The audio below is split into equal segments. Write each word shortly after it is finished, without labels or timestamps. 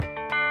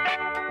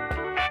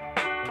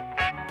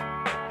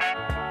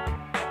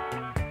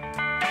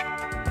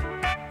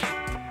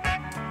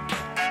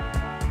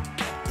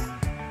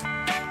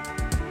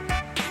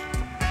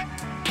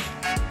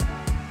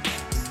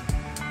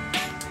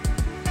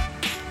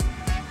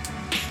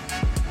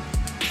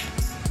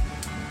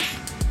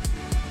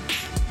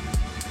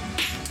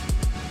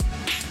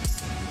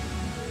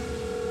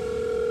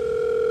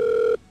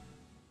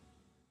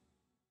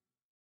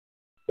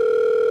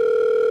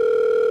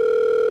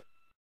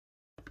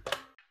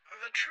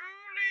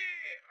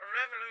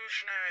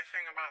revolutionary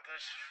thing about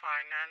this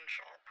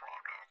financial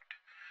product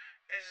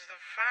is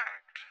the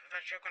fact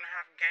that you can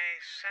have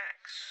gay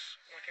sex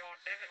with your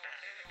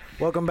dividend.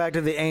 Welcome back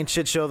to the Ain't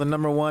Shit Show, the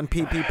 #1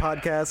 PP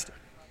podcast.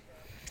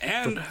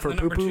 And for the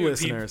number poo-poo two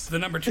listeners. the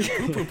number 2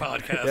 poo-poo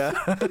podcast.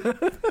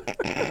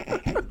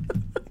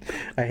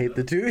 I hate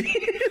the two.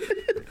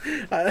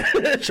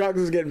 Shock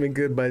is getting me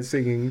good by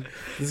singing.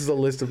 This is a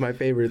list of my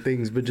favorite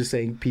things, but just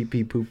saying pee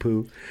pee poo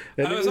poo.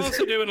 I was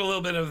also doing a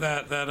little bit of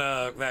that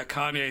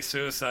Kanye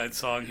suicide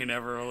song he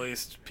never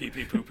released, pee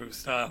pee poo poo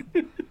style.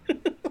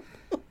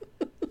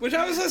 Which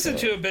I was listening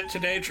to a bit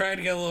today, trying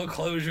to get a little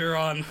closure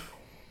on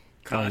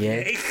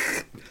Kanye.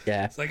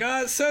 Yeah. It's like,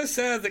 it's so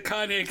sad that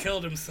Kanye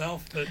killed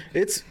himself, but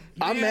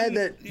I'm mad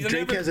that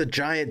Drake has a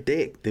giant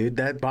dick, dude.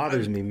 That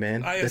bothers me,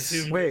 man. I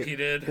assumed he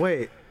did.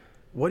 Wait,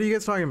 what are you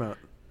guys talking about?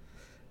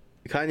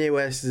 Kanye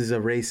West is a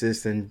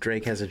racist and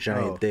Drake has a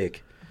giant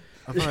dick.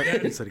 I thought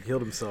he said he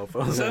killed himself.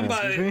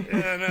 Somebody, Excuse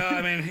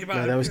me? he might.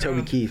 No, that was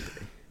Toby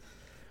Keith.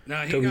 No,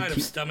 he Toby died of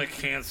Keith. stomach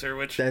cancer,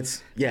 which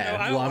That's yeah.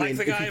 I don't like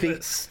the if guy, you think,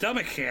 but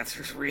stomach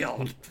cancer's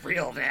real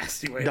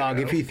nasty way. dog,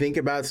 to go. if you think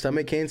about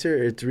stomach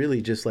cancer, it's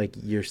really just like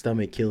your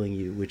stomach killing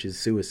you, which is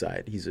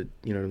suicide. You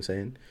know what I'm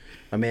saying?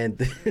 My man.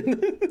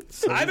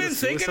 So I've he's been a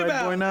thinking suicide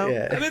about. boy now?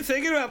 Yeah. I've been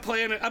thinking about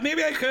playing it.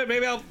 Maybe I could.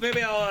 Maybe I'll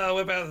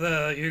whip out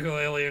the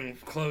ukulele and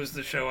close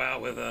the show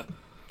out with a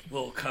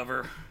little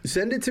cover.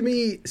 Send it to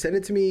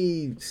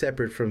me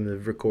separate from the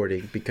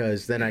recording,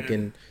 because then I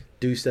can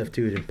do stuff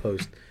to it in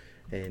post,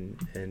 and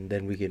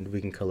then we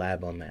can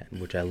collab on that,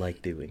 which I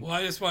like doing. Well,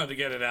 I just wanted to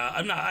get it out.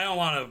 I don't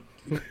want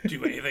to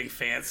do anything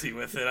fancy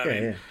with it. I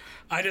mean,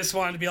 I just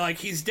wanted to be like,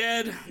 he's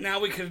dead. Now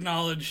we can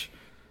acknowledge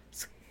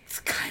it's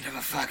kind of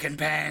a fucking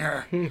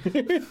banger.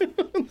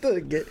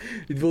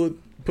 We'll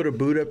put a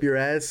boot up your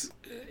ass.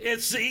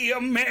 It's the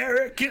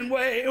American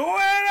way.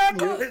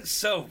 It's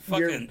so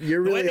fucking. You're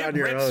really it on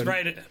your rips own.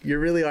 Right, You're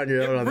really on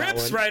your own on it that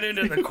rips one. right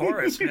into the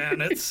chorus, man.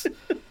 It's.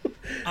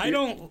 I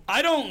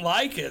don't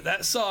like it.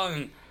 That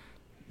song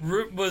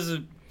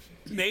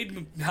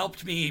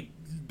helped me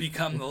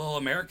become the little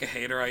America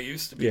hater I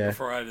used to be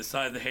before I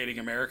decided that hating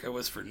America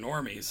was for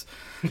normies.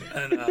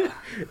 And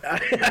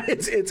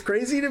it's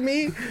crazy to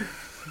me.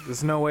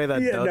 There's no way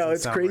that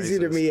it's crazy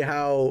to me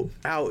how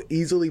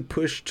easily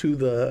pushed to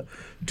the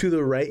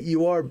right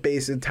you are,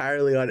 based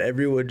entirely on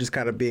everyone just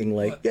kind of being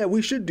like, yeah,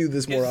 we should do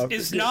this more often.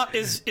 Is not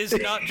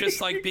just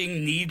like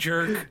being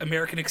knee-jerk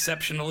American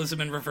exceptionalism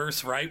in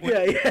reverse right wing.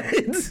 Yeah,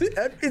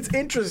 it's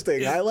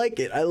interesting. I like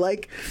it. I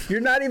like,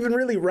 you're not even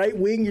really right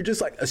wing. You're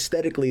just like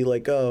aesthetically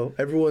like, oh,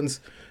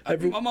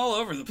 I'm all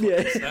over the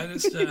place. Yeah. I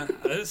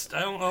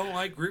don't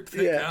like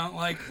groupthink. Yeah. I don't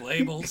like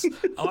labels.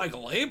 I like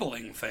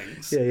labeling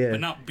things, Yeah. but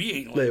not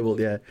being labeled.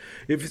 Yeah.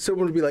 If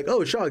someone would be like, oh,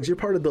 Shogs, you're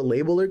part of the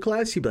labeler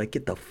class, you'd be like,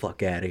 get the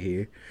fuck out of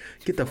here.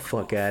 Get the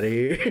fuck out of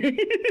here.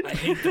 I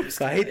hate those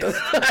guys. I hate those.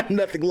 I'm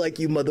nothing like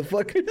you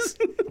motherfuckers.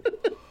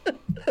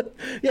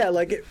 Yeah,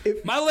 like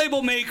if my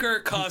label maker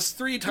costs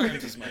 3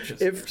 times as much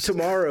as if yours.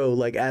 tomorrow,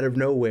 like out of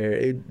nowhere,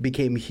 it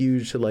became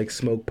huge to like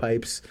smoke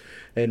pipes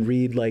and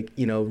read like,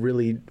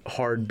 really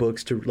hard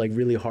books, to like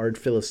really hard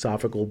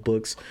philosophical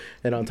books,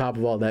 and on top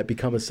of all that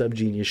become a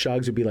subgenius,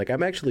 Shogs would be like,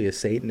 I'm actually a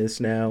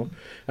Satanist now.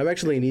 I'm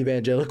actually an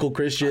evangelical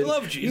Christian. I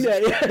love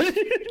Jesus. Yeah.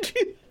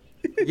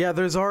 Yeah,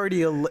 there's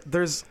already a label.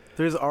 Nah,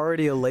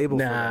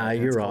 for that.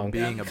 you're It's wrong. called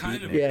being I'm a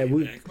kind of beatnik. a Yeah,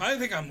 beatnik. I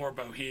think I'm more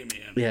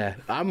bohemian. Yeah,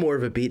 I'm more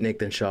of a beatnik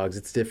than Shogs.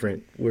 It's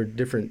different. We're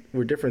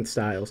different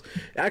styles.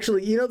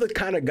 Actually, the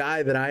kind of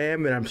guy that I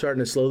am, and I'm starting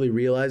to slowly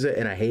realize it,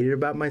 and I hate it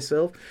about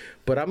myself,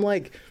 but I'm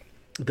like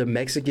the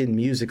Mexican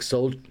music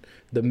soul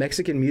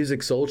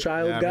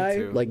child Yeah, me guy,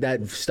 too. like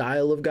that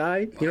style of guy.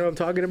 You know what I'm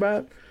talking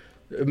about?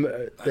 I've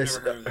never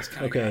heard of this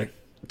kind of guy.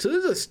 So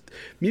there's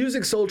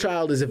music soul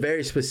child is a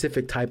very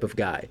specific type of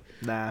guy.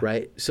 Nah.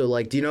 Right? So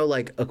like, do you know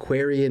like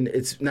Aquarian?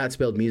 It's not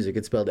spelled music,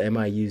 it's spelled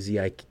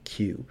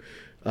Miuziq.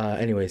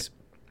 Anyways,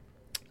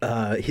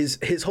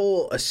 his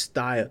whole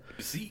style.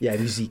 Zeke. Yeah,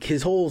 Miuziq.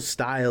 His whole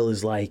style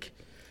is like,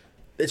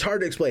 it's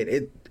hard to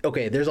explain.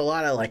 Okay, there's a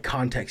lot of like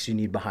context you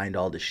need behind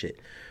all this shit.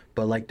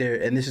 But like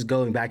and this is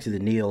going back to the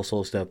neo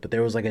soul stuff, but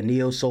there was like a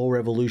neo soul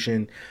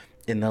revolution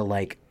in the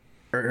like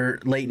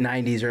late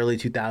 90s, early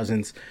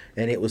 2000s,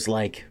 and it was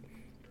like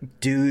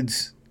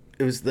dudes,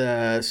 it was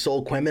the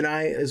Soul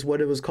Quemini is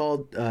what it was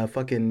called.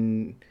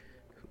 Fucking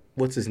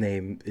what's his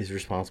name is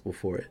responsible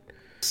for it.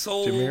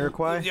 Soul,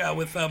 Jamiroquai? Yeah,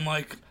 with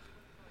like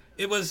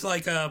it was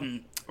like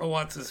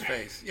what's his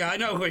face? Yeah, I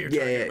know who you're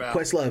talking about.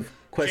 Questlove.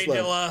 Jay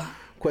Dilla.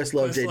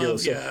 Questlove, J Dilla.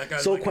 So, yeah,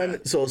 guys Soul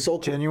like that. Soul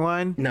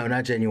Genuine? No,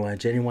 not Genuine.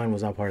 Genuine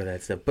was not part of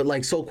that stuff. But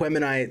like Soul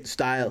Quemini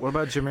style. What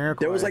about Jamiroquai?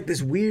 There was like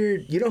this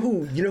weird. You know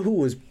who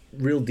was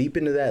real deep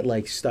into that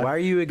like stuff. Why are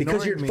you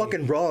Because you're ignoring me?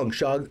 fucking wrong,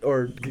 Shog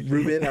or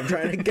Ruben. I'm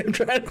trying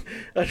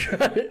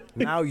to.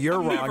 Now you're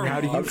wrong.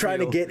 How do you I'm trying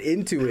to feel? get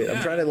into it.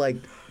 I'm trying to like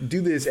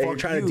do this, and you're Fuck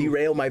trying to you.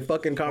 derail my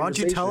fucking conversation. Why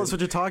don't you tell us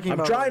what you're talking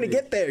about I'm trying to already?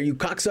 get there, you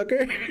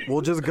cocksucker.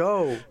 We'll just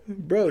go.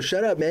 Bro,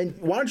 shut up, man.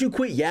 Why don't you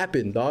quit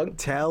yapping, dog?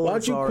 Tell Why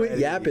us don't you quit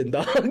already. yapping,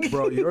 dog?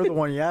 Bro, you're the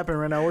one yapping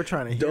right now. We're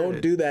trying to hear Don't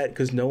it. do that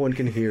because no one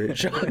can hear it,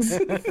 Shog.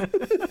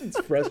 It's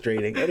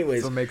frustrating.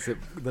 Anyways,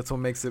 That's what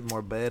makes it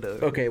more better.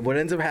 okay, what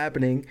ends up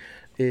happening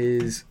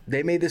is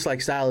they made this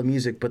like style of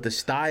music, but the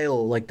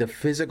style, like the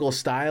physical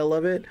style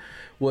of it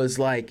was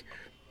like,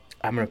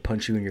 I'm gonna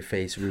punch you in your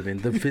face, Ruben.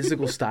 The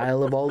physical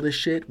style of all this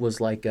shit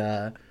was like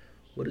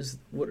what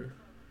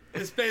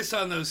It's based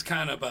on those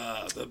kind of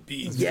the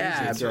beats.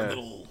 Yeah, It's a yeah.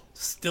 little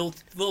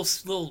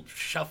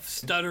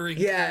stuttering.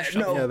 Yeah, kind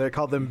of no. Yeah, they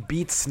call them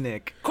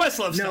Beatsnick.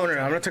 Questlove. No,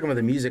 I'm not talking about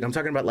the music. I'm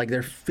talking about like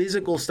their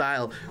physical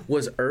style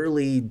was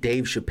early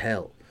Dave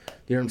Chappelle.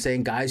 You know what I'm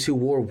saying? Guys who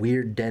wore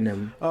weird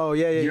denim. Oh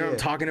yeah, yeah. You know yeah. what I'm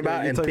talking about?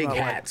 Yeah, you're And talking big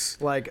about,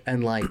 hats. like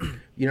And like,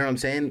 you know what I'm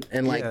saying?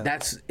 And like Yeah.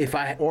 that's if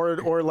I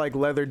or like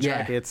leather Yeah.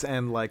 jackets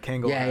and like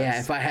Kangol yeah,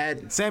 hats. if I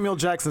had Samuel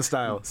Jackson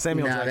style.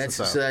 Samuel no,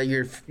 Jackson that's style.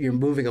 you're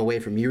moving away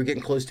from it. You were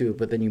getting close to it,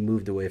 but then you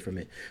moved away from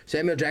it.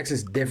 Samuel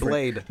Jackson's different.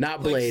 Blade.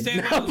 Not Like Blade.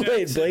 Samuel Not Blade.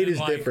 Jackson Blade and, is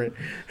like, different.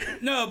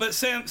 No, but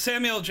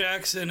Samuel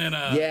Jackson and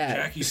Yeah.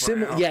 Jackie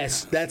Brown.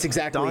 Yes, that's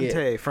exactly it.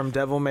 Dante from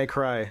Devil May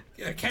Cry.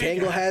 Yeah,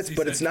 Tangle hats, he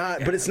but said it's not.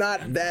 Tangle But it's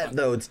hats. not that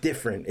though. It's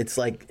different. It's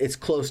like it's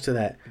close to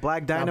that.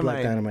 Black Not Dynamite.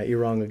 Black Dynamite. You're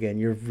wrong again.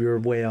 You're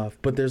way off.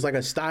 But there's like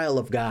a style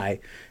of guy,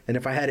 and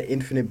if I had an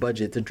infinite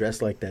budget to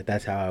dress like that,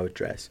 that's how I would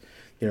dress.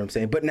 You know what I'm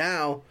saying? But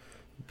now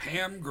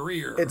Pam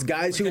Grier. it's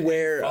guys Look who at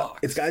wear Fox.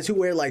 it's guys who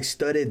wear like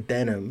studded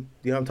denim.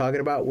 You know what I'm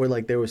talking about? Where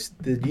like there used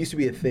to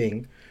be a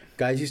thing.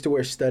 Guys used to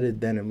wear studded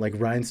denim, like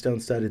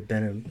rhinestone studded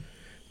denim.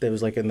 That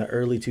was like in the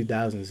early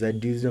 2000s. That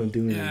dudes don't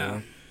do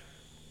anymore.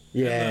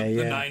 Yeah, in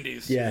the, yeah. the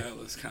 90s, Yeah. it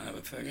was kind of a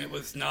thing. It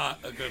was not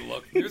a good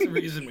look. There's a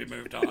reason we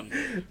moved on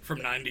from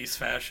 90s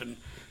fashion.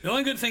 The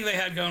only good thing they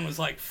had going was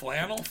like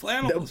flannel.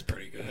 Flannel was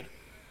pretty good.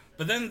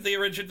 But then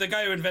the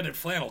guy who invented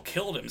flannel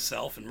killed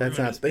himself and That's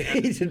ruined not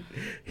his band.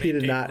 he did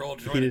Dave not Grohl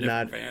join he a did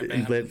different not band.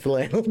 invent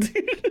flannel,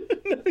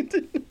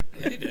 dude.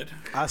 Yeah, he did.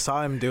 I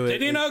saw him do it.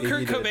 Did you know He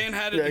Kurt did. Cobain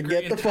had a Yeah,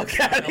 degree get the in fuck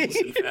outta textiles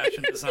and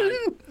fashion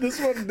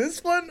design?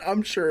 This one,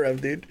 I'm sure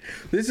of, dude.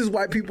 This is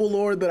white people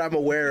lore that I'm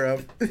aware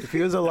of. If he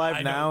was alive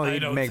I now, don't- I he'd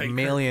don't make think Kurt-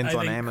 millions I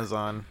on think-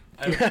 Amazon.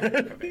 I don't think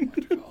Kurt Cobain went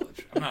to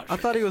college. I'm not sure. I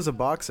thought he was a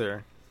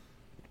boxer.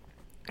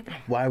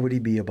 Why would he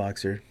be a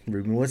boxer,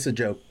 Ruben? What's the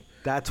joke?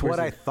 That's Where's what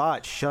I it?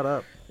 thought. Shut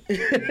up.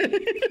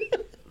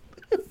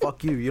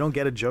 Fuck you. You don't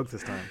get a joke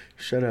this time.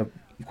 Shut up.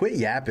 Quit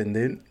yapping,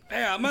 dude.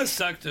 Yeah, it must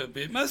suck to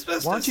be. Must Why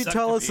don't you suck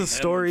tell to us be a him.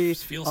 story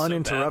Feels so bad that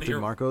uninterrupted,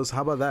 you're- Marcos?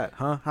 How about that,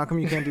 huh? How come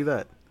you can't do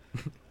that?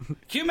 Can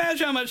you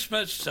imagine how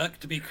much suck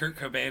to be Kurt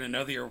Cobain and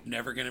know that you're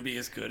never going to be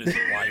as good as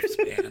your wife's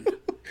band?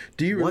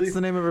 Do you really? What's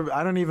the name of her?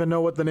 I don't even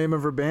know what the name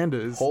of her band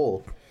is.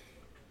 Hole.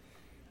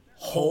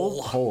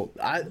 Whole. Hole.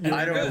 I don't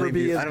never believe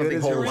be you. as I don't good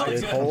think as your Hole is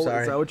wife's good. I'm Hole?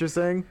 sorry. Is that what you're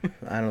saying?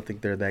 I don't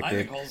think they're that I good.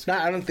 think Hole's No,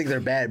 good. I don't think they're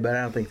bad, but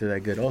I don't think they're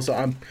that good. Also,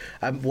 I'm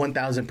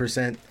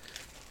 1,000%.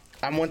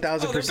 I'm 1,000%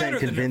 better than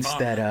convinced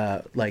Nirvana.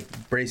 that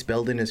like Brace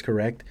Belden is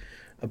correct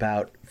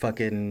about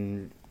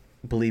fucking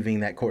believing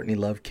that Courtney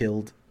Love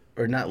killed,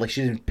 or not, like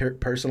she didn't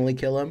personally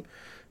kill him,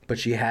 but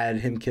she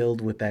had him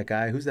killed with that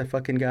guy. Who's that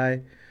fucking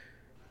guy?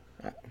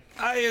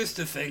 I used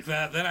to think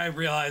that. Then I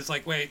realized,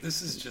 like, wait,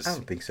 this is just I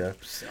don't think so.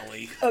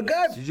 silly. A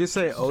guy. Did you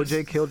say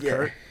OJ killed Yeah.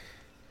 Kurt?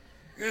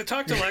 Yeah,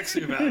 talk to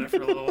Lexi about it for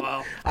a little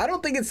while. I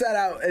don't think it's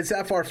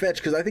that far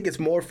fetched, because I think it's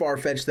more far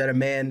fetched that a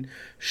man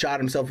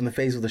shot himself in the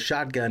face with a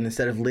shotgun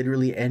instead of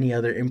literally any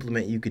other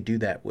implement you could do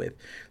that with.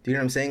 Do you know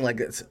what I'm saying? Like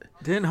it's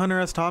Didn't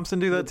Hunter S. Thompson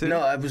do that too?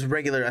 no, it was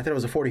regular. I thought it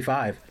was a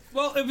 45.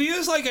 Well, if you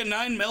use like a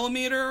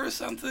 9mm or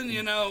something,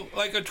 you know,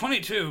 like a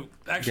 22,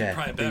 actually Yeah,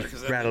 probably they better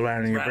because rattle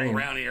around in your brain.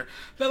 around here.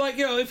 But like,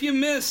 you know, if you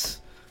miss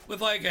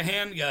with like a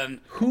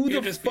handgun, Who you'd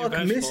the just be a fuck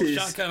vegetable. misses?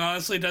 Shotgun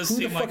honestly does Who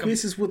the seem like fuck a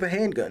misses with a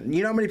handgun?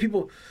 You know how many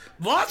people?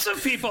 lots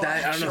of people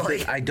That,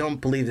 actually. I don't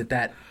believe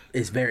that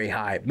is very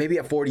high. Maybe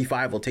a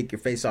 45 will take your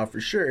face off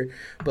for sure.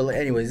 But like,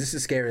 anyways, this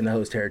is scaring the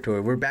host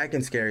territory. We're back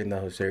in scaring the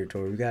host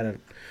territory. We gotta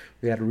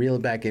reel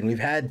it back in. We've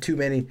had too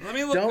many. Let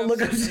me look Don't up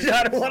look up. some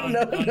I don't want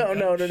to.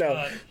 No.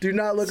 gunshot Do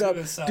not look up.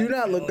 suicide Do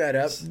not look that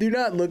up. killings. Do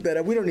not look that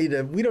up. We don't need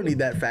to. We don't need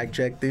that fact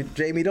check, dude.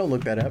 Jamie, don't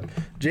look that up.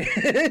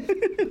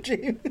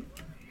 Jamie.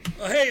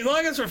 Well, hey, as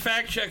long as we're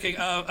fact checking,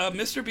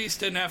 Mr. Beast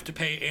didn't have to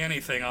pay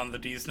anything on the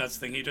D's Nuts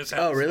thing. He just had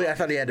Oh, to really? sell I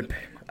thought he had to.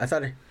 I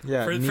thought.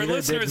 Yeah. For neither did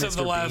listeners of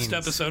the Mr. last Beans.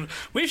 episode,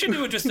 we should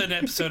do just an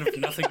episode of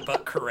nothing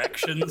but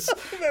corrections.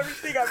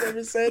 Everything I've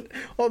ever said,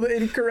 all the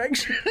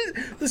incorrection.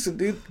 Listen,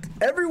 dude,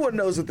 everyone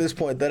knows at this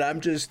point that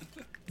I'm just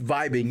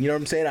vibing. You know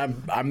what I'm saying?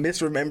 I'm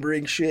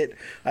misremembering shit.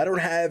 I don't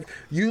have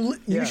you.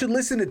 You Yeah. should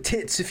listen to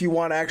Tits if you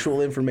want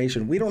actual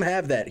information. We don't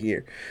have that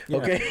here.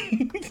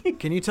 Okay.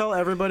 Can you tell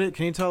everybody?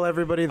 Can you tell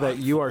everybody that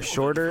you are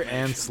shorter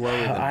and slower?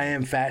 Than I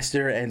am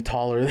faster and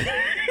taller than.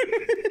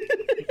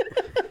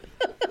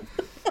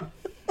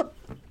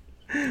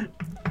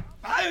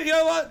 you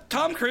know what?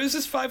 Tom Cruise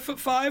is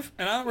 5'5",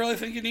 and I don't really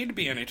think you need to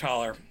be any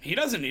taller. He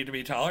doesn't need to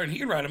be taller, and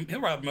he'll ride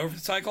a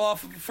motorcycle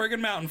off of a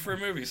friggin' mountain for a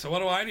movie. So what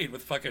do I need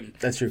with fucking?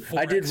 That's true. 4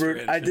 I did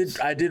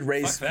extra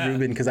race Fuck that.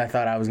 Ruben because I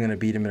thought I was gonna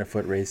beat him in a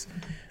foot race,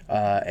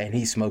 and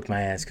he smoked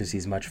my ass because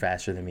he's much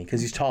faster than me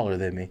because he's taller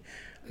than me.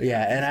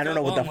 Yeah, and I don't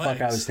know what the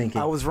fuck I was thinking.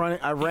 I was running.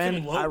 I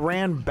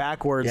ran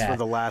backwards Yeah. for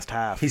the last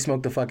half. He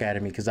smoked the fuck out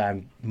of me because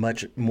I'm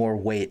much more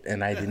weight,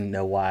 and I didn't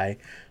know why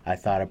I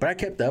thought it. But I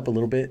kept up a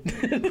little bit.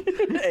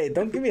 Hey,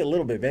 don't give me a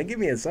little bit, man. Give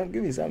me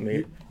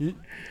something here.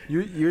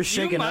 You're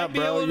shaking might up, be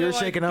bro. able to, You're like,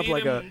 shaking up beat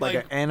like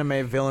him, an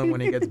anime villain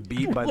when he gets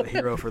beat by the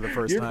hero for the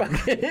first time.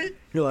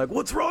 You're like,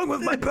 what's wrong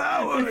with my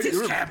power?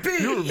 This can't be.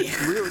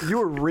 You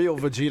were real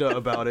Vegeta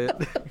about it.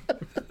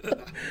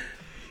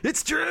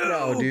 It's true.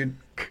 No, dude.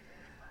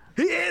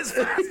 He is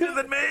faster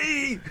than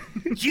me.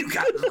 You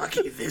got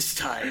lucky this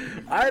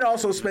time. I'd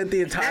also spent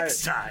the entire.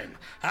 Next time,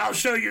 I'll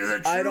show you the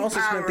true I'd also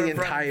power spent the of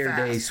running entire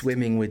day fast.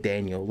 swimming with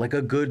Daniel, like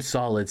a good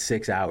solid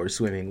 6 hours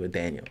swimming with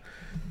Daniel.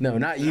 No,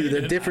 not you.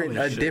 The different,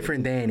 a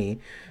different Danny.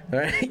 All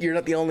right, you're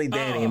not the only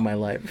Danny in my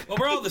life. Well,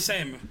 we're all the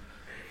same.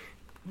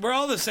 We're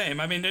all the same.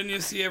 I mean, didn't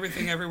you see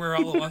Everything Everywhere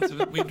All at Once?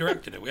 We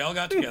directed it. We all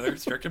got together.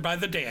 It's directed by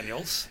the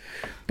Daniels.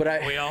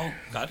 But We all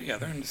got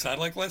together and decided,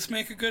 like, let's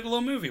make a good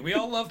little movie. We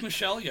all love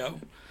Michelle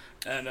Yeoh.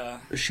 And,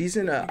 she's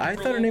in a. I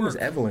thought her name was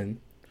Evelyn.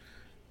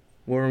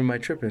 Where am I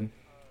tripping?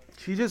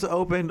 She just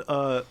opened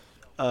a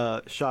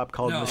shop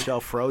called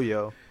Michelle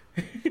Froyo.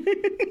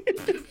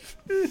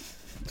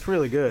 It's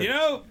really good. you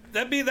know,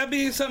 that'd be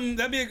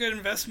a good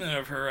investment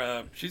of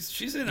her. She's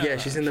in.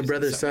 She's in The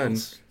Brother's Son.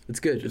 else. It's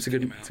good. It's a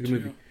good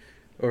movie, too.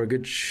 or a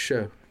good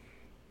show.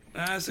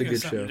 I was a thinking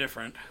good something show.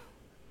 different.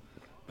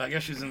 But I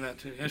guess she's in that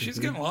too. Yeah, she's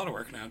getting a lot of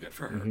work now. Good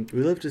for her.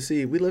 We love to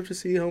see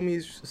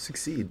homies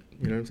succeed.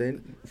 You know what I'm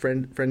saying?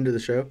 Friend to the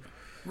show.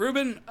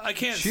 Ruben, I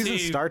can't She's see. in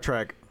Star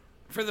Trek.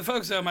 For the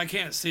folks at home, I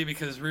can't see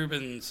because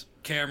Ruben's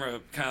camera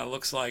kind of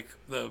looks like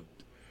the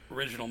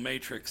original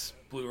Matrix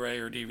Blu-ray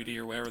or DVD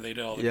or wherever they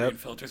did all the green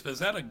filters. But is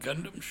that a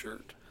Gundam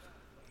shirt?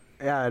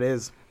 Yeah, it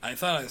is. I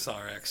thought I saw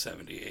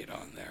RX-78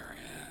 on there.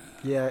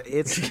 Yeah,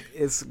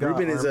 it's got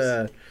Ruben arms.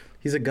 is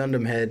he's a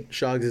Gundam head.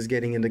 Shogs is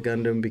getting into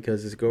Gundam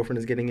because his girlfriend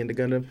is getting into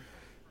Gundam.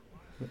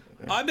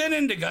 I've been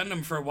into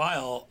Gundam for a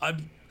while.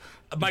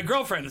 My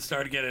girlfriend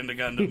started to get into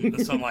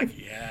Gundam, so I'm like,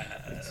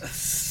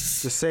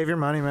 yes. Just save your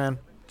money, man.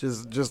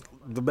 Just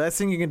the best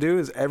thing you can do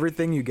is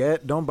everything you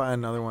get, don't buy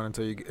another one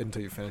until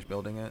you finish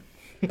building it.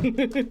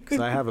 Because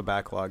I have a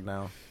backlog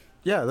now.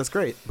 Yeah, that's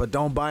great, but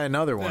don't buy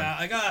another one. Yeah,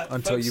 I got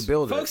until folks, you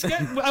build folks it.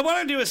 I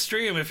want to do a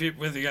stream with you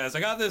guys. I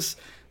got this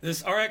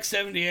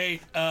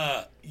RX-78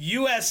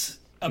 U.S.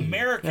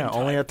 American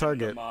only type at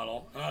Target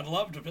model, and I'd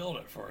love to build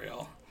it for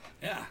y'all.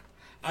 Yeah,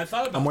 I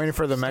thought about. I'm waiting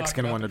for the stock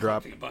Mexican up one to and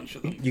drop. collecting a bunch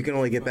of them. You can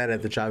only get that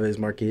at the Chavez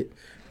Market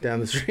down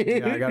the street.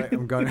 Yeah, I got it.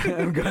 I'm going.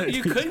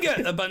 You could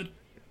get a bunch.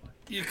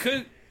 You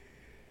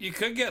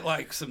could get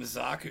like some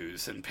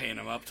Zaku's and paint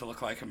them up to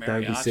look like a That would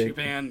be mariachi sick.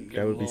 band. Give That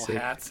them would be little sick.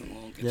 hats and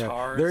little Yeah,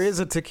 guitars. there is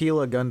a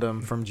tequila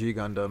Gundam from G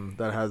Gundam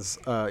that has,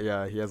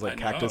 he has like I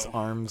cactus know.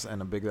 arms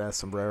and a big ass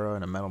sombrero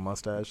and a metal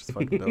mustache. It's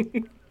fucking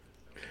dope.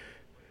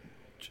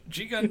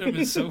 G Gundam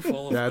is so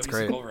full of Yeah, it's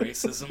great. whimsical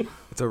racism.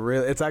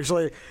 It's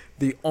actually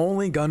the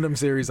only Gundam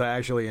series I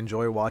actually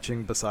enjoy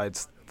watching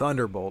besides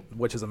Thunderbolt,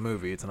 which is a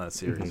movie. It's not a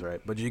series,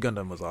 right? But G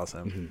Gundam was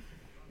awesome.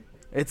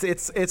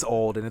 It's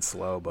old and it's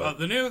slow, but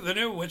The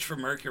new Witch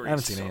from Mercury I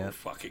haven't is seen it so yet.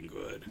 fucking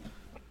good.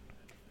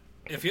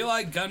 If you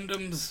like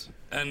Gundams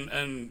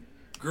and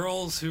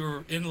girls who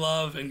are in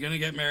love and gonna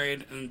get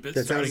married and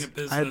starting a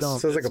business, I don't-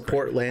 Sounds like a it's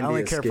great. Portlandia I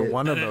only care skit. for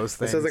one of those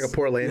That things. sounds like a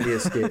Portlandia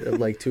skit of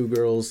like two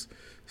girls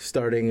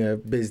starting a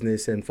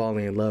business and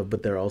falling in love,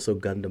 but they're also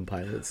Gundam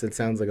pilots. It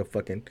sounds like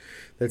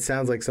that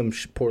sounds like some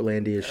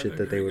Portlandia shit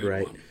that they very would good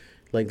write. one.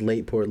 Like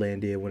late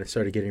Portlandia when it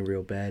started getting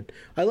real bad.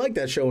 I liked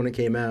that show when it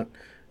came out,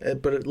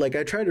 but like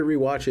I tried to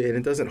rewatch it and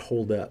it doesn't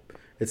hold up.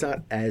 It's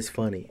not as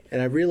funny.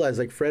 And I realized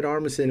like Fred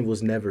Armisen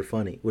was never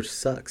funny, which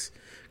sucks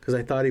because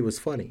I thought he was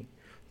funny.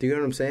 Do you know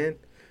what I'm saying?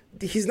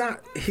 He's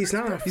not.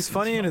 he's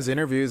funny in his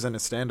interviews and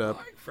his stand up.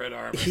 Like Fred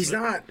Armisen. He's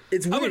not.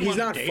 It's I weird. wouldn't He's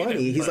wanna not date funny.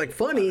 him, He's but like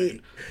funny. I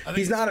think He's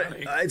he's not.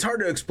 funny. It's hard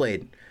to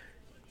explain.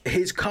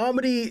 His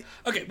comedy.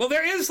 Okay, well,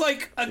 there is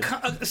like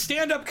a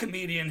stand-up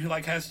comedian who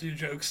like has to do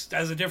jokes,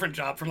 has a different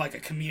job from like a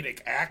comedic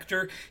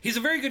actor. He's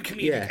a very good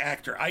comedic Yeah.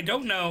 actor. I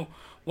don't know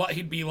what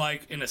he'd be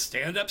like in a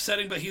stand-up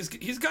setting, but he's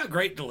got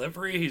great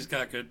delivery. He's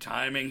got good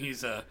timing.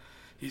 He's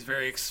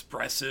very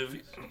expressive.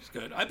 He's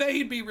good. I bet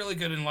he'd be really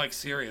good in like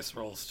serious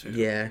roles too.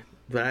 Yeah,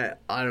 but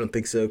I don't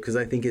think so because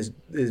I think his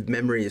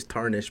memory is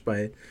tarnished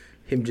by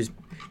him just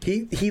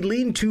he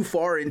leaned too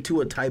far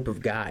into a type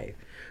of guy.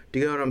 Do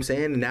you know what I'm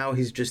saying? And now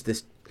he's just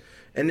this.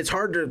 And it's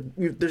hard to.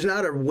 There's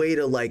not a way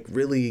to like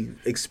really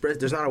express.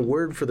 There's not a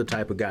word for the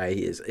type of guy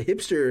he is. A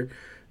hipster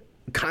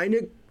kind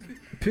of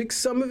picks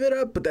some of it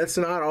up, but that's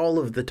not all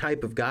of the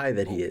type of guy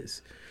that he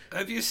is.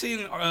 Have you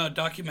seen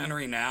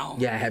documentary now?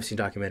 Yeah, I have seen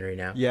documentary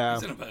now. Yeah,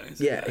 He's in a bit.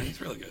 Yeah,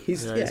 He's really good.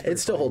 He's Yeah, yeah, he's pretty it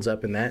still funny. holds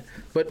up in that.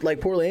 But like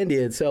Portlandia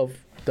itself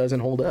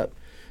doesn't hold up,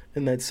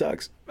 and that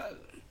sucks.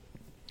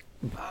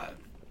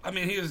 I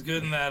mean, he was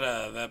good in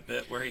that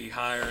bit where he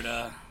hired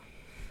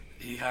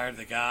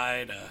the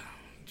guy to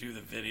do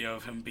the video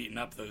of him beating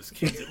up those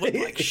kids. It looked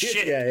like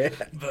shit. Yeah.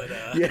 But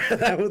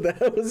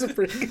that was a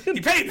pretty good.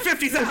 he paid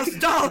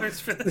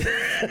 $50,000 for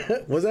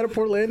that. Was that a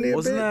Portlandia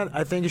Wasn't bit? that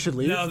I Think You Should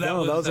Leave? No, that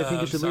was I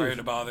Think You Should Sorry Leave.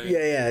 to bother you.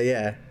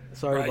 Yeah.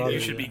 Sorry Right, about you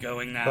it. should be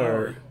going now.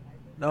 Or-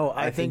 No,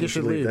 I think you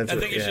should leave. That's I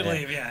what- think you should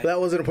leave, yeah. That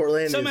wasn't a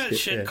Portlandia. Some of that skit,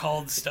 shit yeah.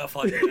 called stuff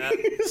like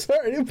that.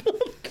 Sorry about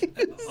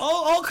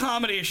All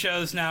comedy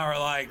shows now are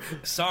like,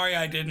 sorry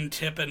I didn't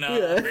tip enough.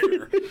 Yeah.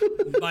 Or,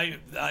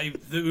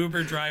 the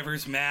Uber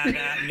driver's mad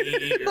at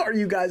me. Or, Are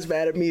you guys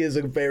mad at me? Is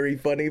a very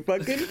funny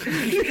fucking.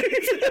 Are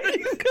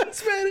you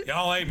guys mad at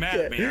y'all ain't mad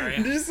at me, are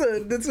you?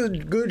 That's a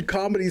good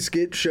comedy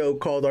skit show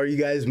called "Are You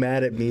Guys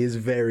Mad at Me?" Is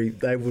very.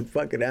 I would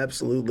fucking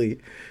absolutely.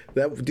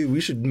 That dude,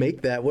 we should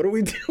make that. What are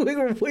we doing?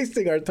 We're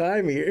wasting our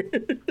time here.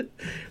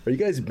 Are you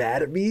guys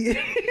mad at me?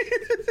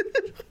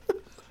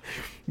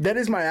 That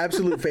is my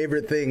absolute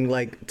favorite thing.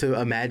 Like to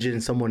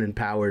imagine someone in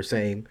power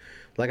saying,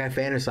 like I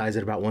fantasize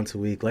it about once a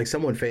week, like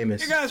someone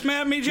famous. You guys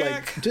mad at me,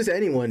 Jack? Like just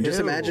anyone. Just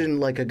Ew. imagine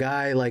like a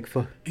guy like.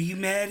 Are you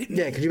mad at me?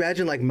 Yeah, could you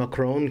imagine like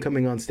Macron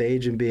coming on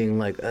stage and being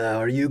like,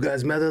 "Are you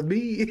guys mad at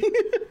me?"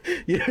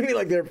 You know what I mean?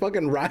 Like they're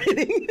fucking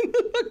rioting in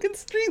the fucking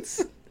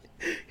streets.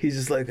 He's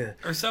just like,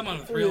 Or someone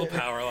with real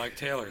power like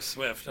Taylor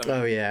Swift. I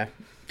mean, "Oh yeah,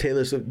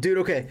 Taylor Swift, dude."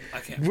 Okay, I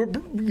can't-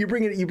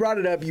 you brought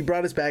it up. You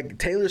brought us back.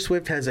 Taylor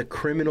Swift has a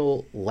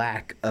criminal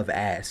lack of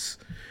ass.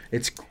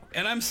 It's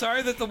and I'm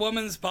sorry that the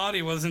woman's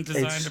body wasn't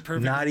designed to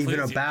perfectly not even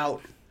please you.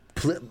 about.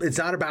 It's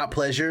not about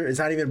pleasure. It's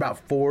not even about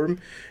form.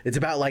 It's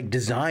about like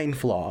design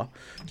flaw.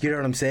 You know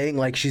what I'm saying?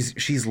 Like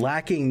she's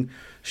lacking.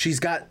 She's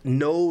got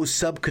no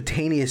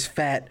subcutaneous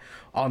fat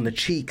on the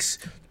cheeks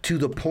to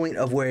the point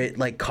of where it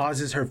like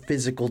causes her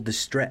physical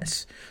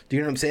distress. Do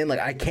you know what I'm saying? Like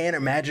I can't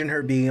imagine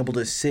her being able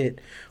to sit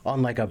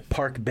on like a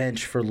park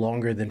bench for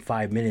longer than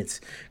 5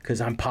 minutes because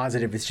I'm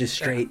positive it's just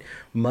straight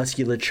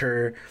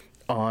musculature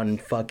on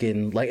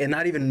fucking like, and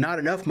not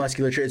enough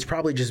musculature. It's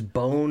probably just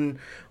bone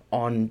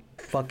on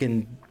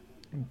fucking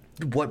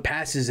what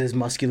passes as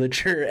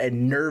musculature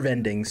and nerve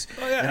endings.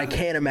 Oh, yeah. And I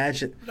can't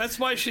imagine. That's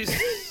why she's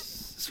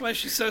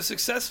so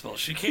successful.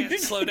 She can't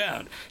slow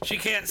down. She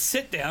can't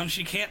sit down.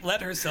 She can't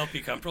let herself be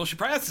comfortable. She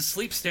probably has to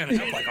sleep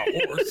standing up like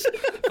a horse.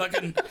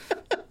 Fucking.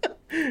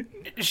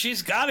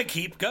 She's got to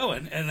keep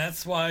going, and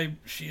that's why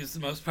she's the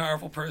most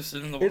powerful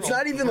person in the world. It's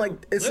not even like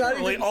it's not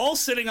Literally even. all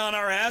sitting on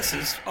our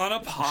asses on a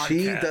podcast.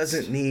 She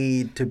doesn't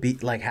need to be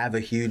like have a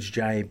huge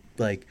giant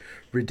like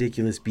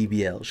ridiculous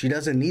BBL. She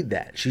doesn't need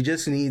that. She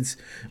just needs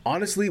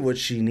honestly what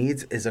she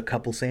needs is a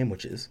couple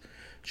sandwiches.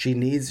 She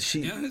needs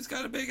You know who's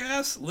got a big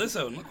ass?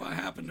 Lizzo, and look what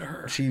happened to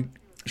her. she's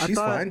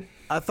fine.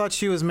 I thought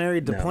she was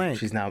married to No, Plank.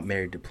 she's not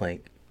married to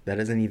Plank. That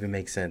doesn't even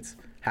make sense.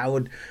 How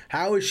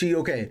is she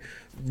okay?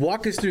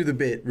 Walk us through the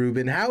bit,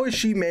 Ruben. How is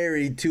she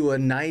married to a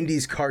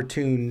 90s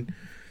cartoon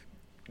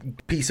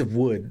piece of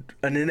wood,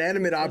 an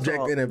inanimate object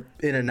all, in a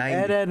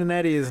 90s? Ed and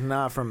Eddie is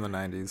not from the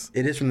 90s.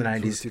 It is from the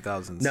 90s. It's from the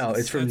 2000s. No,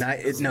 it's from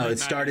it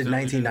started in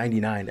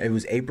 1999. It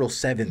was April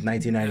 7th,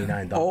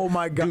 1999. Dog. Oh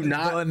my God, Do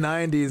not the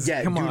 90s.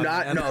 Yeah, Come do on,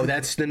 not. man. No,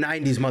 that's the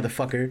 90s,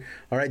 motherfucker.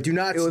 All right, do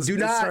not. It do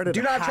not try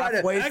to.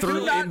 halfway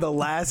through in the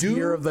last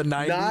year of the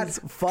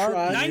 90s. Fuck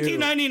try- you.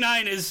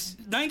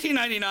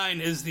 1999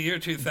 is the year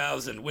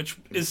 2000, which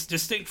is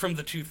distinct from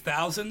the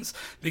 2000s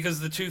because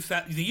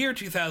the year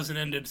 2000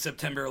 ended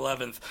September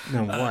 11th,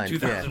 No, one,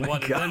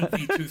 2001, and then the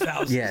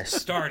 2000s Yes.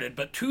 started.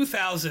 But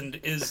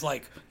 2000 is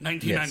like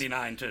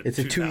 1999 to It's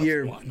a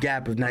 2-year 2001.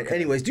 gap of night.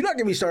 Anyways, do not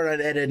get me started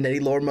on Ed, Ed and Eddie,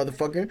 Lord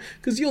motherfucker,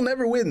 because you'll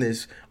never win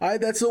this.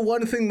 That's the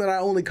one thing that I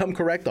only come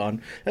correct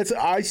on.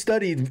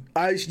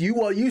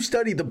 While you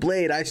studied the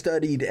Blade, I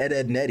studied Ed,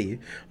 Ed and Eddie.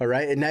 All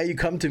right, and now you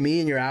come to me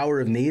in your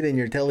hour of need and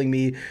you're telling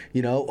me,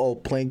 oh,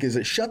 Plank is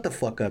shut the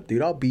fuck up,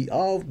 dude.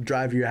 I'll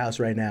drive to your house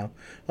right now.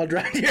 I'll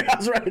drive to your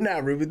house right now,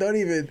 Ruben.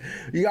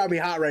 You got me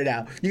hot right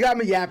now. You got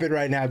me yapping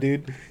right now,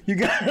 dude.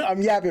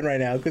 I'm yapping right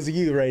now because of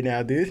you right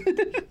now, dude.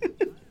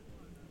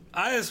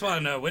 I just want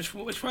to know which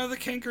one of the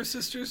Kanker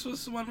sisters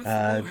was the one with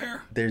the blue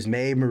hair. There's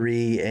May,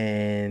 Marie,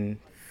 and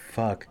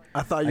fuck.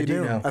 I thought you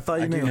knew. I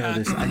thought you knew. I do know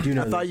this. I do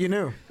know I thought this. you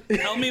knew.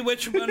 Tell me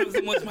which one of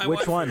them was my wife.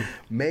 Which one?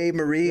 May,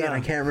 Marie, and Yeah.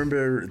 I can't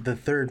remember the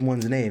third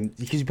one's name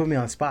because you put me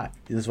on the spot.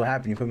 This is what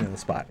happened. You put me on the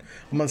spot.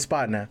 I'm on the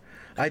spot now.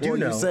 I do Well,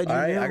 you know. said you all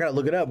right, knew. I gotta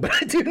look it up, but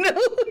I do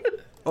know.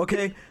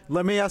 Okay,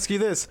 let me ask you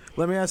this.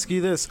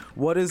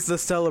 What is the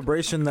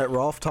celebration that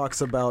Rolf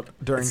talks about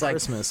during It's like-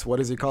 Christmas? What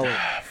does he call it?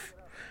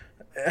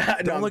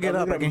 Don't look it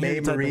up. I can hear May,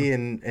 you typing. Marie,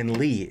 and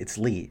Lee. It's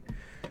Lee.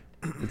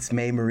 It's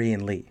May, Marie,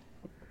 and Lee.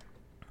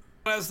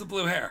 Who has the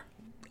blue hair?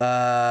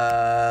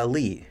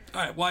 Lee.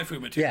 All right, waifu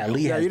material. Yeah,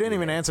 Lee. Yeah, has you didn't blue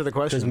even hair. answer the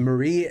Because question.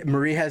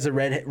 Marie has a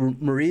redhead.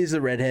 Marie is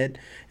the redhead,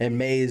 and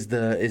May is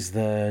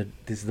the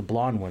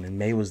blonde one, and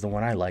May was the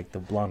one I liked, the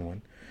blonde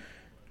one.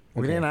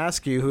 We didn't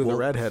ask you who the Well,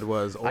 redhead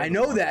was. I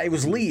know that it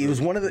was Lee. It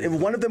was one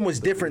of them was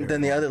different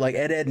than the other. Like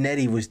Ed, Ed and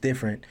Eddie was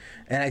different,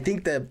 and I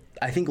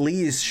think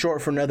Lee is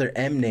short for another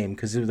M name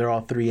because they're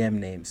all 3 M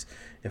names,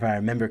 if I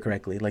remember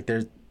correctly. Like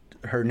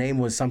her name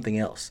was something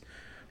else.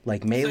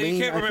 like Mei-Ling,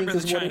 can't I think remember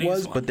is the what it Chinese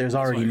was, one. but there's That's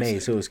already what you're Mei, saying.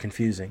 so it was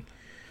confusing.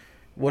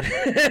 What?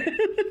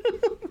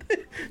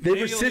 They were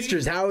Mei-Ling?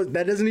 sisters. How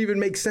that doesn't even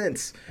make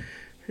sense.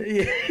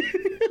 Yeah.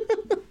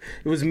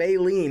 It was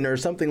Mei-Ling or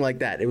something like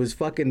that. It was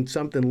fucking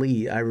something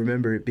Lee. I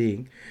remember it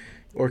being,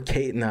 or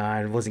Kate.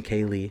 Nah, it wasn't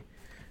Kaylee.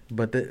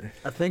 But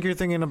I think you're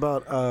thinking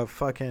about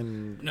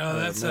fucking. No,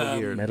 that's Metal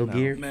Gear. Metal No.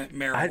 Gear.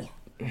 Meryl.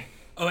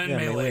 Oh, and Yeah,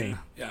 Mei-Ling. Mei-Ling.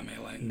 Yeah,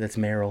 Mei-Ling. That's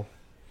Meryl.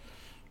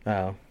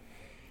 Oh.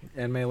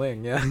 And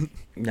Mei-Ling, yeah.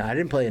 No, I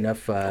didn't play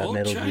enough Old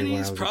Metal Gear when I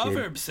Chinese was proverbs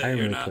a kid. say I you're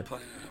didn't not really play.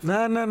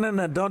 playing enough.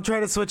 No. Don't try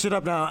to switch it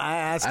up now. I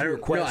asked I you a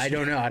don't. question. No, I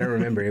don't know. I don't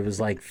remember. It was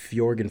like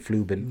Fjorgen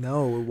Fluben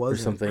No, it or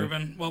wasn't. something.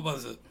 Ruben, what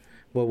was it?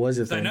 What was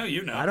it? 'Cause I Then? know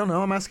you know. I don't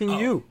know. I'm asking Oh.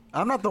 you.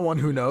 I'm not the one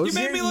who knows. You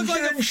made me look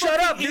like a Shut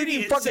up, fucking dude, you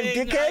idiot fucking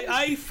saying, dickhead.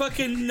 I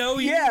fucking know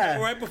you Yeah.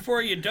 right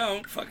before you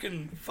don't.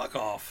 Fucking fuck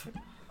off.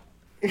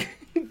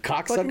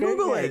 Cocksucker. Fucking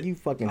Google Yeah, it. you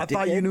fucking. I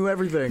thought you dickhead. knew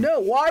everything. No,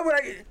 why would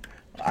I?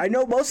 I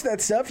know most of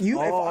that stuff. You.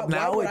 Oh, why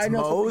now would it's I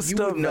know something most you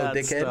of wouldn't know, that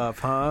dickhead? stuff,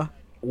 huh?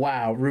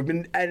 Wow,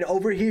 Ruben. And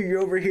over here, you're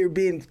over here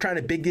trying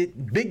to big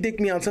dick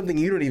me on something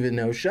you don't even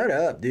know. Shut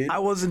up, dude. I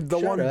wasn't the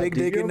Shut one up, big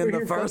dude. digging You're in over the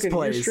here first fucking-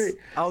 you're place. straight-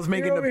 I was you're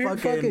making over the here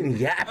fucking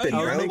yapping.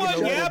 You're bro. the one Shut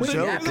up, yapping. shut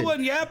You're up. the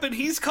one yapping.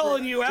 He's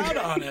calling you out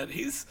on it.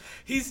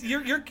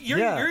 You're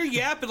Yeah.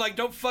 yapping like,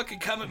 don't fucking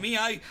come at me.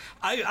 I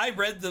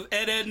read the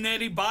Ed and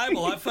Eddie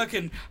Bible.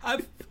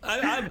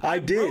 I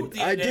did. wrote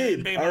the I Ed, Ed,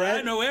 did. Baby. All right.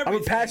 I know I'm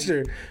everything. a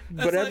pastor,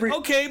 That's but like, every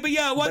okay, but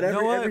yeah, what? but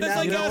every That's That's now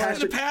like and then,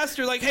 asking a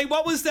pastor, like, hey,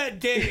 what was that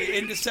day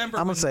in December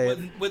I'ma say it.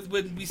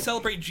 when we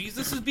celebrate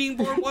Jesus is being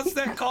born? What's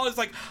that called? It's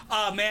like,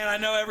 oh man, I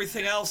know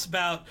everything else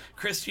about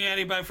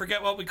Christianity, but I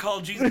forget what we call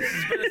Jesus'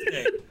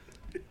 birthday.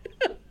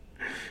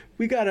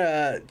 we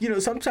gotta,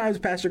 sometimes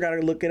pastor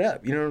gotta look it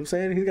up. You know what I'm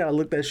saying? He's gotta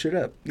look that shit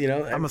up.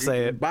 I'ma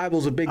say it.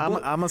 Bible's a big I'm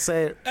book. gonna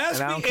say it. Ask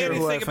and I me don't care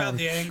who I anything about offend.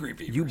 the Angry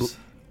Beavers.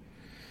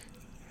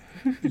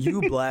 You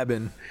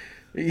blabbing.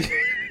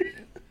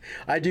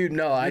 I do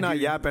know. You're not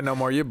yapping no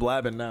more. You're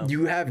blabbing now.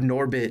 You have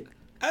Norbit.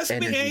 Ask me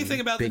energy,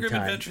 anything about the big Grim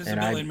time, Adventures of and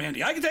Billy I- and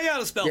Mandy. I can tell you how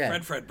to spell Yeah.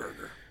 Fred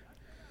Burger.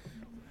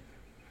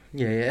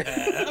 Yeah.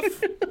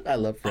 F I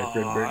love Fred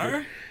Burger.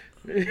 R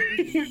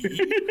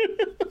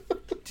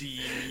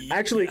D.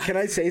 Actually, can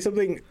I say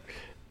something?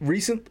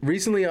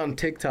 Recently on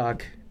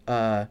TikTok,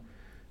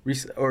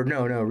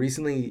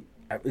 recently,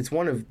 it's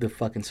one of the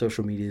fucking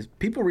social medias.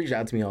 People reach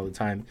out to me all the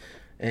time,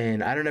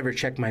 and I don't ever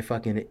check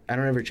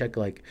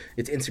like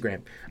it's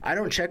Instagram. I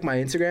don't check my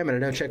Instagram, and I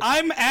don't check.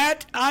 I'm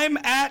at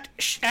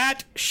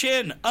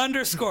shin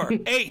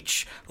 _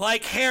 H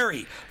like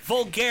Harry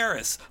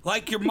Vulgaris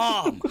like your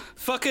mom.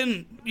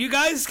 Fucking you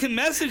guys can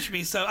message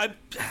me. So I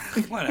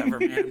whatever,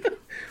 man.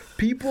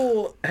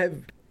 People have.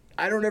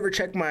 I don't ever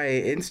check my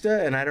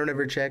Insta, and I don't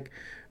ever check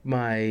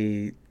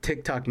my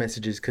TikTok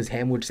messages because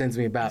Hamwood sends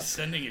me about.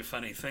 Sending you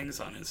funny things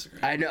on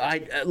Instagram. I know.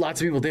 Lots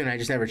of people do, and I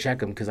just never check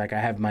them because I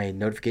have my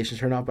notifications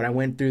turned off. But I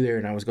went through there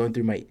and I was going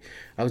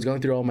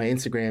through all my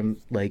Instagram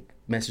like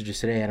messages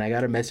today, and I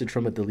got a message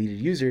from a deleted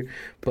user.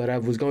 But I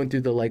was going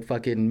through the like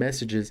fucking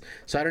messages,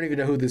 so I don't even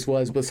know who this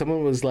was. But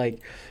someone was like,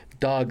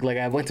 "Dog, like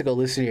I went to go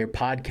listen to your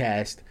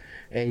podcast."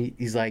 And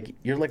he's like,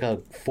 "You're like a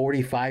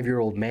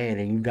 45-year-old man,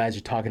 and you guys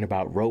are talking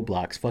about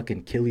Roblox.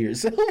 Fucking kill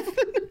yourself."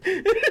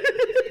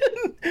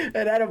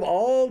 And out of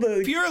all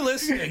If the you're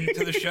listening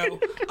to the show,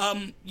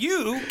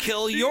 you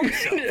kill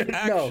yourself.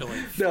 Actually,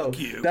 no, fuck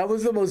you. that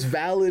was the most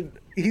valid.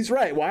 He's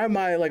right. Why am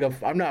I like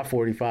I'm not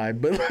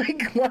 45, but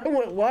like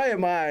why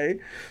am I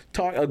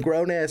a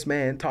grown ass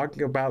man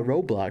talking about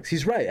Roblox?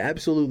 He's right.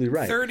 Absolutely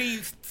right.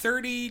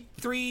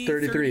 33.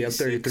 33. I'm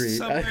 33.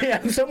 Somewhere. Yeah,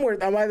 I'm somewhere.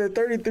 I'm either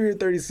 33 or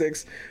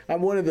 36.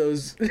 I'm one of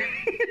those.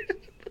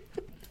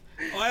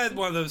 Well, I had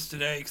one of those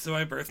today because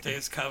my birthday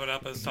is coming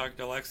up. I was talking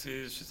to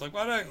Lexi. She's like,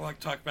 why do I like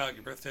talk about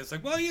your birthday? It's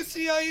like, well, you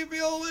see how you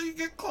feel when you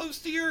get close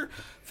to your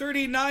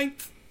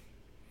 39th,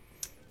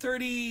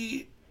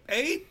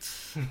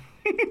 38th?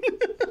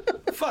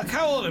 Fuck,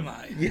 how old am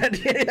I? You had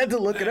to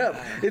look it up.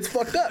 It's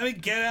fucked up. Let me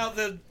get out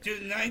the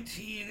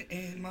 19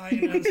 and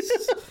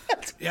minus.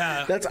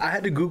 Yeah. I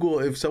had to Google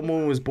if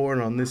someone was born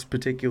on this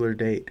particular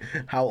date,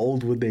 how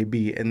old would they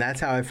be? And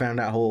that's how I found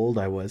out how old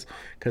I was.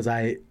 Because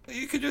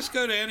You could just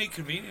go to any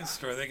convenience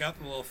store. They got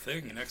the little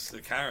thing next to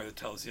the counter that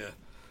tells you.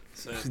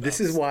 this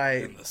is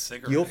why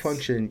you'll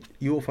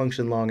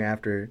function long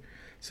after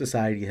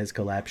society has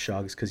collapsed,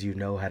 Shogs, because you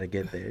know how to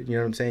get there. You know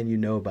what I'm saying? You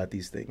know about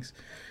these things,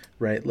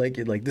 right? Like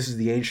this is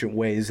the ancient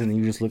ways, and then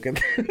you just look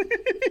at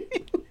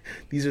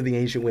these are the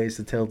ancient ways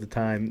to tell the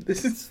time.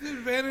 This is the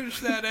advantage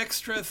that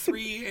extra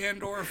 3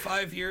 and or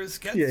 5 years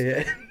gets.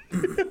 yeah.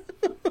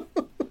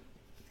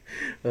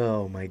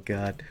 Oh my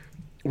god.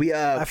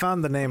 I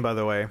found the name, by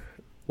the way.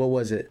 What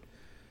was it?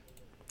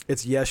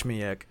 It's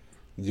Yeshmiak.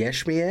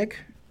 Yeshmiak?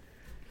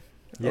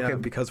 Yeah, Okay.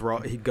 because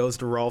he goes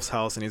to Rolf's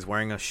house and he's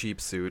wearing a sheep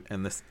suit,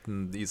 and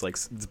he's like,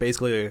 it's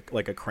basically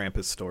like a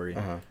Krampus story,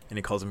 and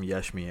he calls him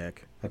Yeshmiak.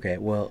 Okay,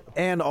 well,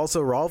 And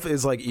also, Rolf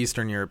is like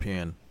Eastern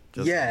European.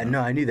 yeah,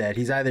 no, I knew that.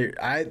 He's either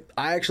I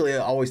actually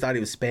always thought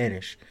he was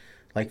Spanish,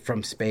 like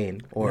from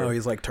Spain, or No,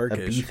 he's like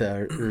Turkish.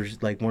 Ibiza, or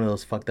like one of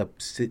those fucked up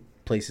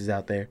places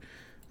out there.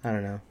 I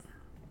don't know.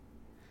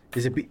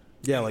 Is it?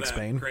 Yeah, like that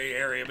Spain. gray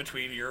area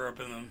between Europe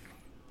and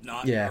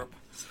not Yeah. Europe.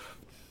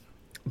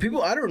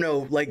 People, I don't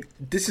know. Like,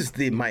 this is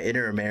my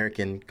inner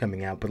American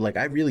coming out, but like,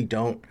 I really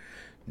don't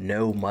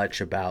know much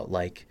about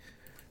like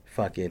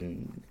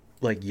fucking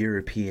like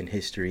European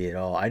history at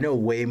all. I know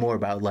way more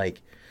about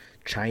like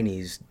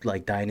Chinese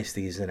like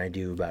dynasties than I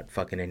do about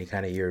fucking any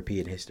kind of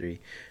European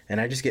history,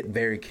 and I just get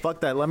very.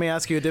 Fuck that. Let me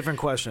ask you a different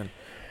question.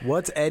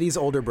 What's Eddie's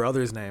older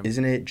brother's name?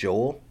 Isn't it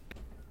Joel?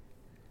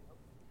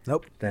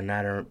 Nope. Then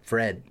I don't.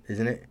 Fred,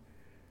 isn't it?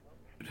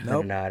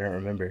 Nope. No, I don't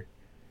remember.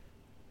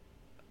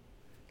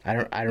 I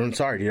don't.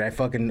 Sorry, dude.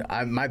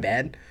 My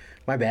bad.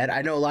 My bad.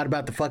 I know a lot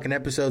about the fucking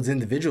episodes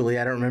individually.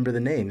 I don't remember the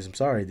names. I'm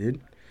sorry,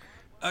 dude.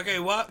 Okay,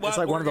 what It's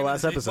like one of the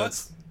last organization-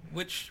 episodes.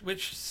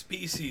 Which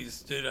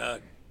species did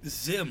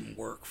Zim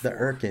work for? The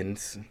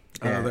Urkins.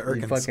 Oh, the you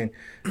Urkins. Fucking,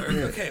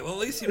 Okay, well at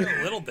least you know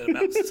a little bit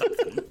about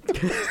something.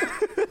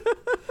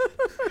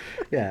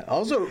 yeah.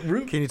 Also,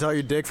 Can you tell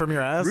your dick from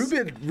your ass?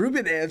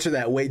 Ruben answered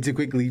that way too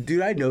quickly,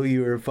 dude. I know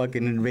you were a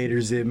fucking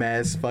Invader Zim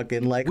ass,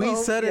 fucking like. We oh,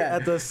 said it yeah.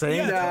 at the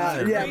same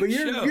time. Yeah, but Great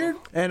show. you're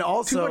And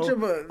also, too much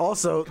of a.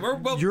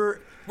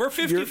 We're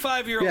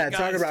 55-year-old Yeah, guys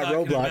talking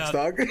about Roblox,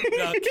 dog.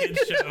 about kid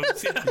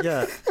shows. Yeah.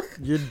 yeah,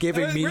 you're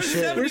giving me We're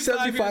shit.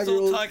 75 years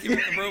old talking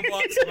about the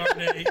Roblox of our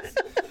day.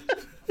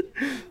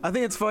 I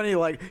think it's funny.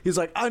 Like he's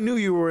like, I knew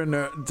you were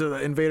into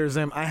the Invader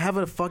Zim. I have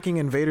a fucking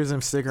Invader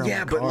Zim sticker on Yeah,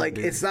 my but car, like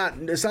dude. it's not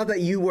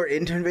that you were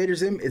into Invader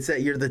Zim. It's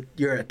that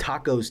you're a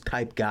tacos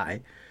type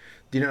guy.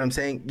 Do you know what I'm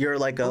saying? You're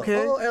like a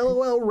Okay.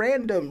 LOL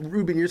random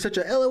Ruben. You're such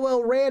a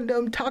LOL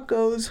random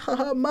tacos,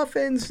 haha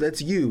muffins.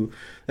 That's you.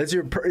 That's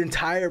your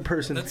entire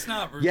person. That's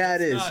not rude. Yeah, it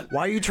That's is. not-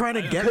 Why are you trying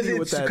to get me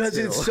with that? Because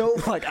still? it's so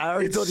like I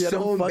already it's told you. I so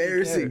don't fucking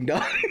embarrassing, care.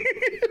 dog.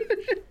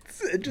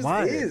 It just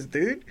Why? is,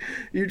 dude.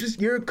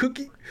 You're a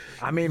cookie.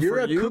 I mean, You're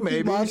for a you, cookie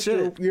maybe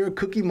monster. shit. You're a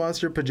cookie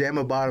monster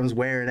pajama bottoms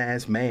wearing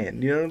ass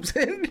man. You know what I'm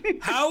saying?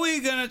 How are we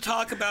gonna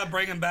talk about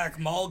bringing back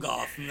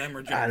Molgoth and then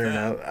reject I don't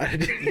know.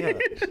 Yeah.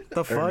 The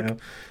I fuck? don't know.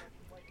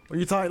 What are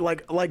you talking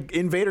like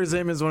Invader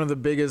Zim is one of the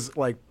biggest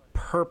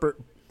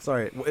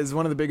is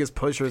one of the biggest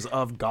pushers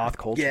of goth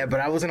culture. Yeah, but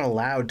I wasn't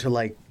allowed to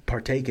like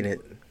partake in it,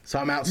 so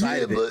I'm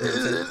outside of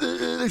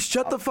it.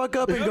 Shut the fuck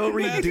up and go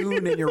read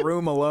Dune in your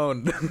room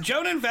alone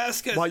Jonan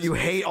Vasquez. while you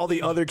hate all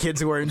the other kids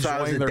who are So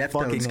I was enjoying a their Deftones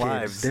fucking kid.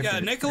 lives. Yeah,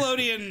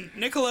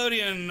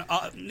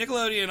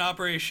 Nickelodeon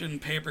Operation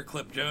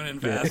Paperclip Jonan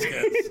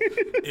Vasquez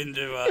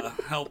into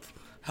help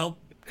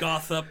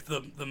goth up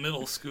the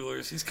middle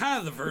schoolers. He's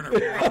kind of the Werner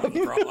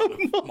Braun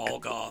of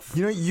Molgoth.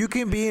 You know, you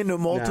can be into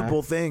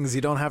multiple things.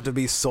 You don't have to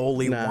be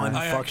solely one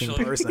I fucking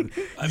actually- person.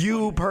 I've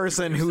You won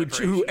person who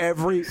separation,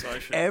 every so I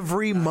should-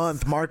 every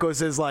month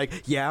Marcos is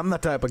like, yeah, I'm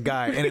that type of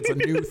guy, and it's a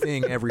new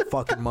thing every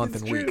fucking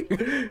month and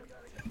week.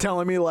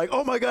 Telling me like,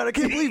 oh my god, I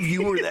can't believe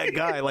you were that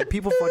guy. Like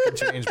people fucking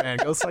change, man.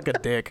 Go suck a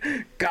dick,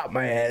 Got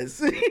my ass.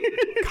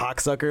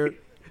 cocksucker.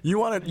 You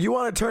want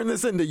to turn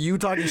this into you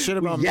talking shit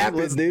about me? yapping,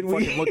 Let's dude.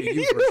 fucking look at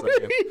you for a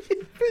second.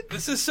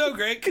 This is so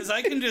great because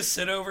I can just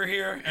sit over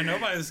here and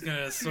nobody's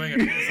gonna swing at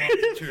me as long as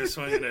you two are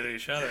swinging at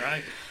each other.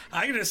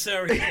 I can just sit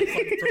over here and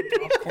fucking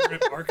throw popcorn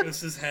at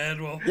Marcos's head.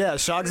 Well, Yeah,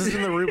 Shogs is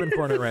in the Reuben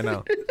corner right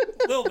now.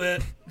 a little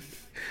bit.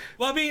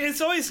 Well, I mean, it's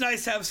always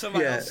nice to have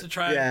somebody Yeah, else to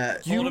try yeah.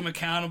 and hold him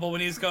accountable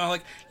when he's going.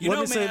 Like, Let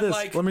me say this.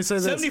 like, Let me say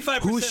this. 75%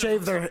 Who of-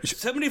 shaved their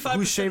 75%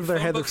 who shaved of their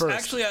phone head the books first?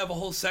 Actually, have a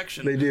whole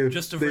section. They do.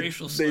 Just of They-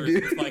 racial they slurs do.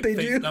 with like They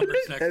fake do. numbers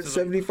next At to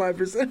them.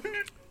 75%.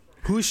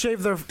 Who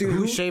shaved their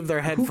Who shaved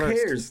their head Who first?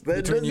 cares? That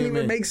Between doesn't you and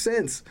even me. make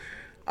sense.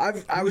 I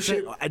was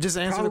I just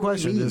answered the probably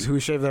question. me. Is who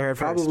shaved their head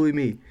first? Probably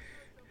me.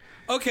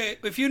 Okay,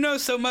 if you know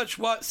so much,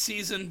 what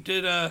season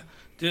did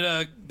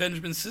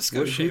Benjamin Sisko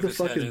Who shave the his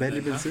fuck head is in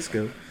Benjamin then, huh?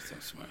 Sisko? So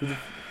smart.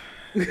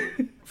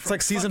 It's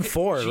like season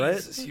 4, right?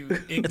 Jesus, you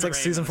It's like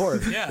season 4.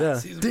 ignoramus. Yeah.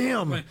 Season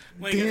Damn. 4.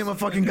 When he Damn, gets- I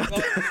fucking got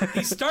well, that.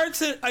 He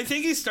starts it. I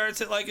think he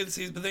starts it like in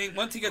season, but then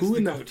once he gets Who to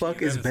in the goatee, fuck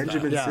then is it's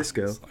Benjamin not. Yeah.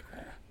 Sisko? It's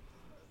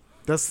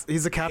like,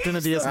 He's the captain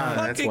of DS9. that's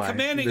fucking why.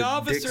 commanding The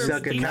officer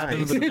of dick-sucking Deep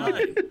kind. Space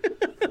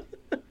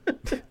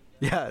Nine.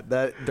 Yeah,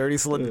 that dirty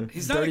slut.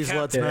 He's not a Dirty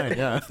sluts captain. 9.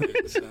 Yeah,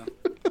 So,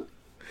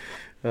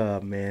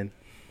 Oh man,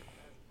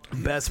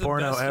 best the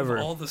porno best of ever.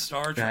 all the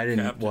Star Trek I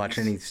didn't captains. watch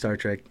any Star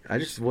Trek. I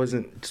just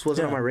wasn't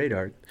Yeah. on my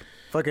radar.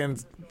 Fucking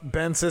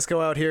Ben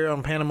Sisko out here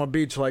on Panama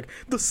Beach, like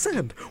the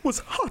sand was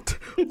hot.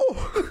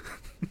 Oh.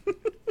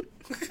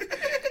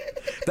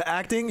 The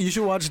acting, you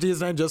should watch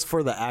DS9 just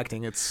for the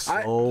acting. It's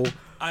so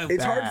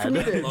It's hard for me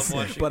I to- love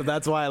watching but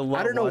that's why I love.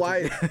 I don't know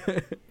watching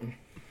why.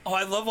 Oh,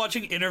 I love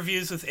watching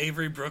interviews with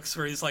Avery Brooks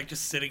where he's like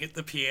just sitting at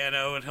the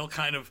piano and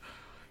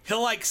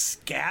he'll like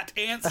scat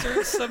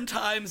answers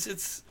sometimes.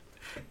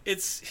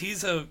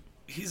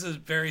 He's a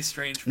very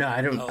strange No,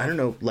 I love don't him.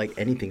 know like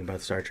anything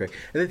about Star Trek.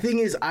 And the thing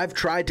is, I've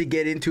tried to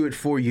get into it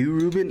for you,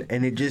 Ruben,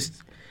 and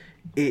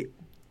it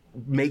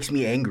makes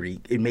me angry.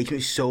 It makes me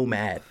so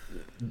mad,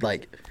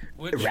 like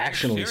Which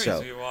irrationally series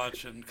so. are you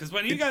watching? Because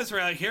when you guys were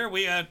out here,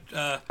 we had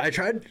I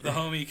tried. the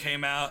homie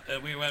came out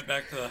and we went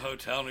back to the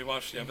hotel and we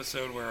watched the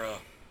episode where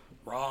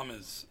Rom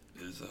is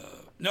is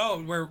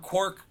no, where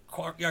Quark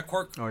Oh, yeah.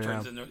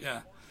 turns into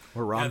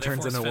Where Ron they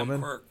turns into a force-fed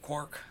woman.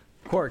 Quark.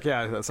 Quark,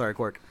 yeah, sorry,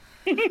 Quark.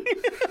 It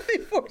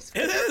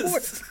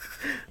is.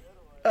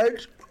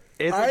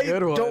 It's a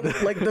good one.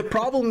 Don't, like, the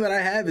problem that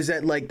I have is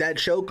that, like, that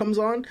show comes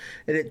on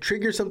and it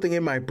triggers something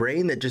in my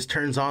brain that just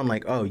turns on,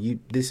 like, oh,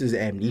 this is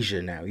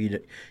amnesia now.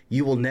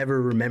 You will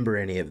never remember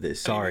any of this.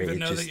 Sorry, even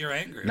it's know just that you're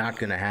angry not about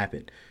gonna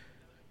happen.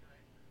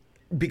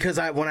 Because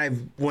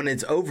when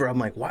it's over, I'm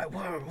like, what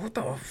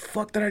the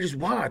fuck did I just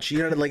watch?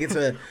 You know, like, it's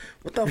a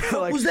what the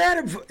fuck Like, was that?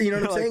 You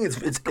know what I'm saying?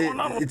 It's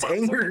on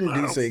anger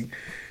inducing.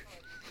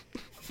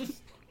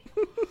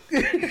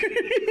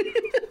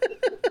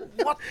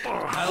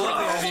 I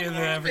love the idea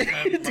that every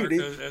time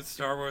Marcos at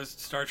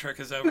Star Trek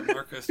is over,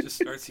 Marcos just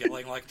starts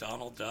yelling like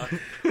Donald Duck.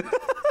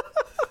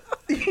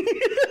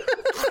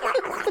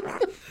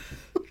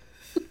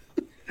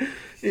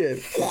 Yeah.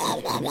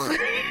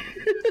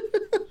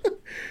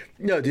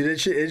 No,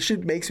 dude, it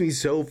shit makes me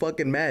so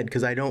fucking mad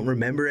because I don't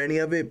remember any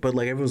of it. But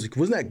like everyone's like,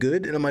 wasn't that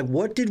good? And I'm like,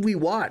 what did we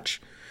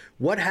watch?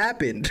 What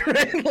happened?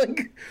 Right?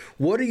 Like,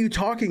 what are you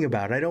talking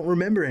about? I don't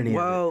remember any of it.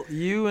 Well,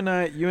 you and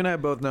I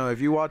both know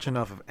if you watch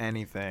enough of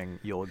anything,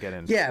 you'll get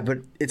into it. Yeah, but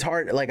it's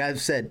hard. Like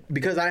I've said,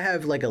 because I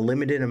have like a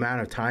limited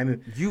amount of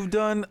time. You've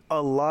done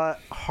a lot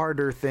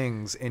harder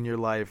things in your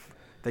life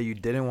that you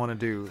didn't want to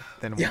do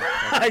than watch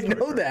I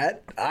know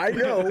that. I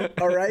know.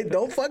 All right.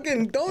 What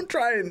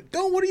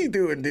are you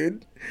doing,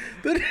 dude?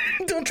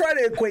 Don't try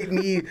to equate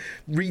me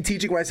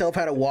reteaching myself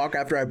how to walk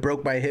after I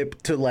broke my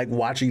hip to like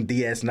watching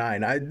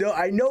DS9.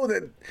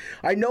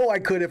 I know I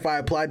could if I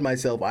applied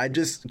myself. I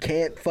just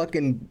can't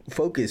fucking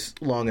focus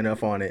long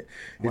enough on it.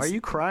 Why are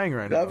you crying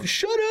right now?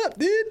 Shut up,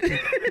 dude.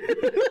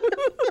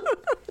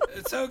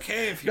 It's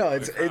okay if you. No,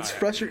 it's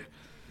frustrating.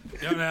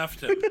 You don't have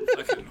to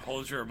fucking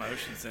hold your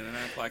emotions in and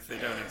act like they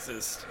don't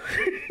exist.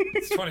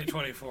 It's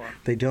 2024.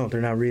 They don't. They're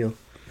not real.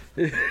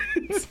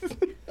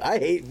 I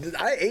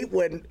hate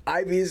when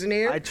Ivy isn't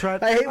here. I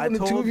hate when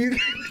the two of you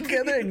get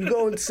together and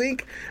go and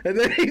sync, and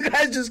then you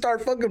guys just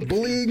start fucking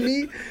bullying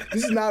me.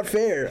 This is not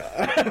fair.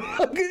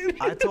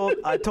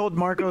 I told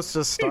Marcos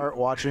to start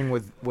watching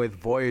with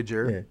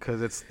Voyager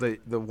because it's the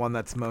one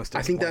that's most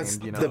explained. I think that's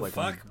the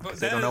fuck.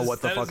 They don't know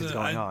what the fuck is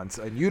going on,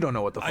 and you don't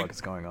know what the fuck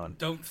is going on.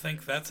 Don't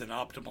think that's an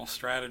optimal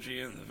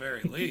strategy in the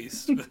very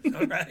least.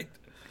 All right.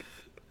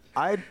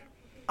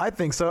 I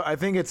think so. I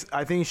think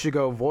you should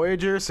go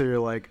Voyager. So you're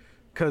like,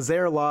 because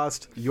they're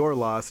lost, you're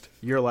lost.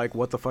 You're like,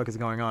 what the fuck is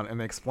going on?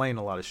 And they explain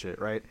a lot of shit,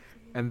 right?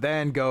 And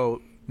then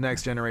go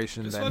Next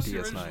Generation, Just then watch DS9. the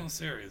original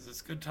series.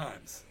 It's good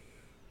times.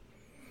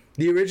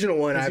 The original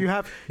one,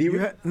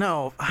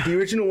 no. The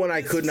original one,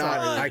 I could not.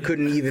 I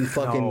couldn't even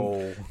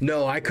fucking.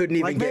 No, I couldn't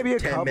even get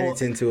 10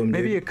 minutes into them.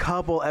 Maybe dude. a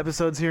couple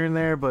episodes here and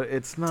there, but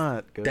it's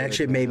not good. That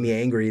shit made me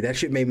angry. That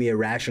shit made me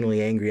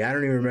irrationally angry. I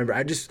don't even remember.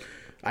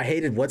 I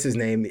hated what's his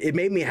name. It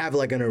made me have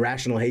like an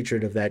irrational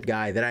hatred of that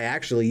guy that I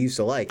actually used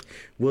to like,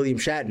 William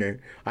Shatner.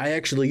 I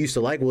actually used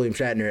to like William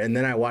Shatner, and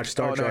then I watched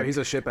Star Trek. No, he's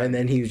a shitbag. And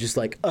then he was just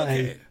like,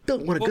 I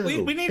don't want to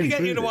go. We need to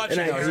get you to watch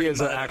He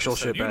is an actual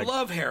shitbag. You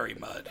love Harry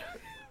Mudd.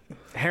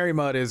 Harry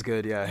Mudd is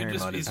good, yeah.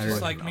 He's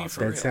just like me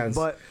for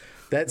real.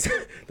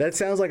 That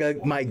sounds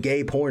like my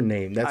gay porn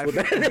name. That's what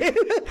that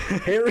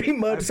is. Harry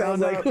Mudd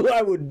sounds like who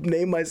I would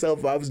name myself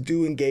if I was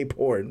doing gay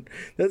porn.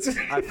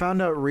 I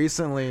found out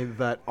recently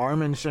that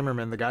Armin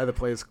Shimmerman, the guy that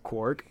plays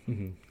Quark,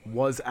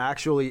 was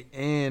actually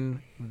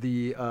in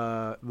the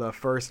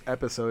first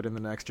episode in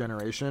The Next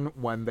Generation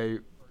when they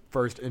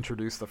first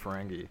introduced the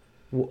Ferengi.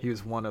 He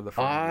was one of the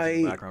Ferengis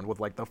in the background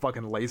with like the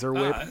fucking laser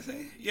whip.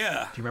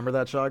 Yeah. Do you remember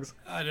that, Shogs?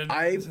 I didn't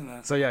know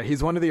that. So yeah,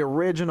 he's one of the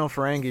original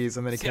Ferengis,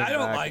 and then he came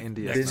back like in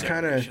DS9. Next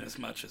Generation as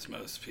much as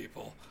most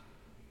people.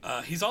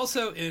 He's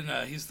also in.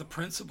 He's the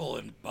principal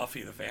in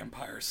Buffy the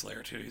Vampire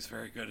Slayer too. He's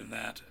very good in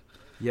that.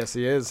 Yes,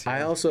 he is.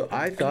 I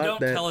thought don't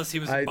that. Tell us he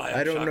was in BioShock.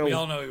 I don't know. We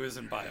all know he was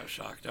in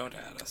BioShock. Don't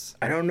add us.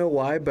 I don't know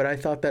why, but I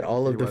thought that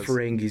all of the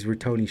Ferengis were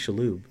Tony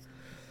Shalhoub.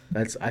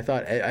 I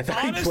thought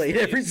Honestly, he played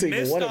every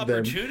single one of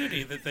them.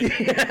 Opportunity that they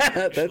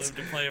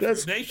they're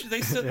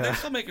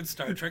still making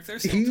Star Trek.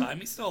 There's still time.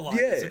 He's still alive,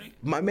 isn't he?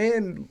 My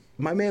man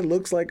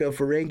looks like a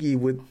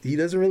Ferengi he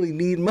doesn't really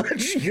need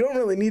much. You don't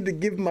really need to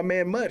give my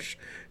man much.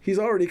 He's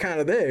already kind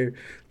of there. Do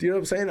you know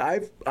what I'm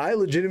saying? I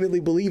legitimately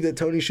believe that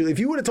Tony Shalhoub. If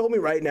you would have told me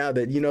right now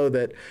that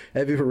that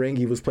Evie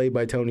Ferengi was played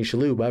by Tony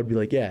Shalhoub, I would be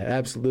like, yeah,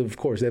 absolutely, of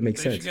course, that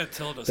makes sense. They should get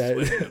Tilda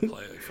Swinton to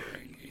play Ferengi.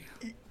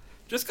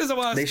 Just because I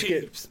want to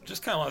see,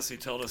 just kind of want to see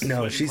Tilda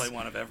Swinton play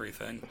one of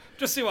everything.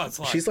 Just see what it's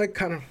like. She's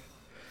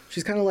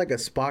kind of like a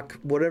Spock,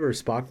 whatever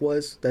Spock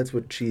was. That's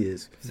what she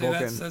is. See,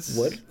 Vulcan.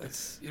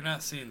 You're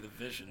not seeing the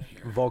vision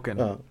here. Vulcan.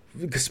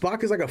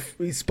 Spock is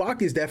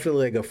Spock is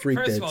definitely like a freak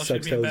that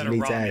sucks toes and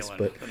eats ass.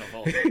 But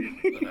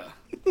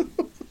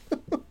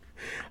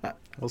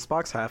well,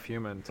 Spock's half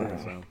human too.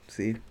 So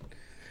see,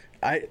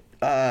 wait.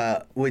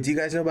 Do you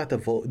guys know about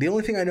the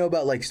only thing I know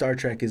about like Star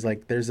Trek is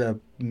like there's a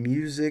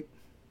music.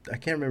 I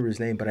can't remember his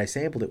name, but I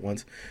sampled it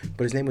once.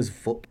 But his name was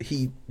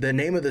the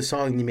name of the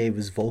song he made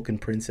was Vulcan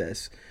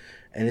Princess,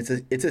 and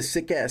it's a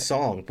sick ass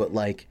song. But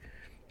like,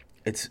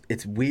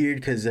 it's weird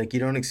because like you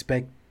don't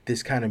expect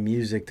this kind of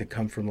music to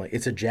come from like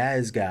it's a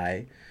jazz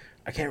guy.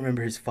 I can't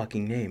remember his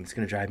fucking name. It's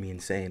gonna drive me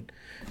insane.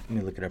 Let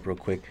me look it up real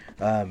quick.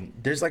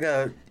 There's like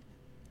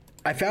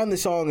I found the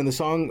song and the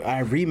song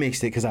I remixed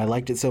it because I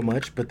liked it so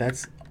much, but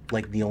that's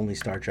like the only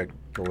Star Trek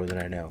lore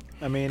that I know.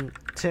 I mean,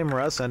 Tim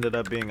Russ ended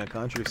up being a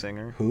country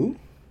singer. Who?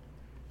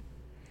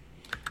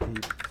 He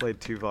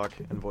played Tuvok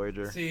in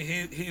Voyager. See,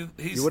 he You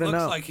looks wouldn't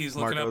know, like he's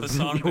looking Marcos. up a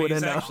song, You but he's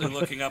wouldn't know. actually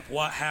looking up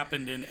what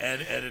happened in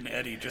Ed, Ed, and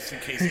Eddie, just in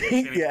case he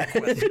has any Yeah.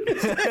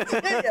 questions.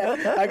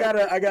 Yeah, I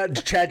got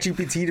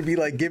ChatGPT to be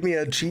like, give me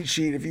a cheat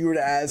sheet if you were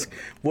to ask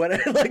what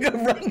like a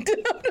rundown.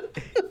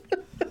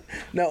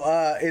 No,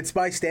 it's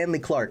by Stanley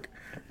Clark.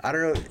 I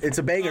don't know. It's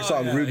a banger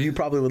song. yeah, Rube, you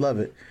probably would love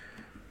it.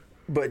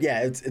 But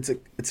yeah, it's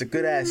a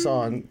good ass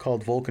song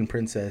called Vulcan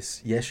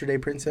Princess. Yesterday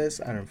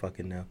Princess. I don't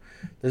fucking know.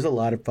 There's a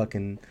lot of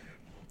fucking.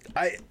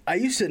 I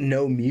used to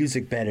know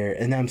music better,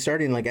 and I'm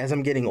starting like as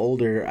I'm getting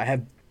older. I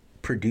have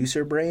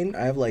producer brain.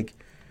 I have like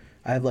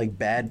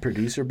bad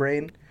producer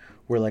brain,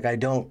 where like I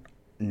don't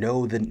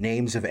know the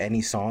names of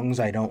any songs.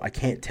 I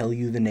can't tell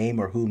you the name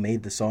or who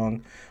made the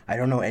song. I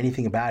don't know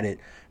anything about it.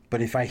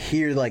 But if I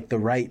hear like the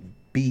right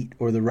beat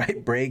or the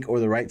right break or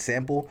the right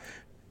sample,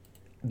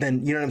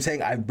 then you know what I'm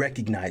saying? I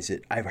recognize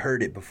it. I've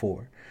heard it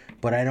before,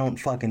 but I don't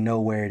fucking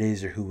know where it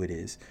is or who it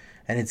is.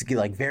 And it's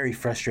like very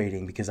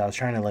frustrating because I was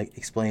trying to like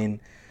explain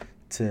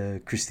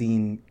to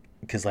Christine,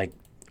 because like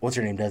what's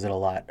her name does it a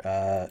lot.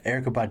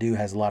 Erykah Badu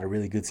has a lot of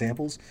really good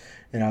samples,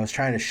 and I was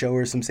trying to show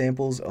her some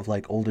samples of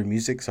like older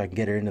music so I can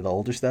get her into the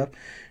older stuff,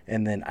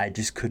 and then I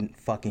just couldn't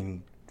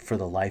fucking for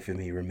the life of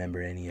me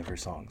remember any of her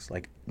songs.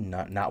 Like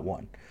not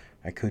one.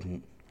 I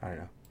couldn't. I don't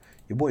know.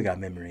 Your boy got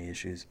memory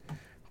issues.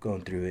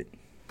 Going through it.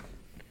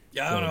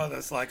 Yeah, I don't know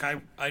this. Like,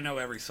 I know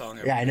every song.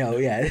 Yeah, I know.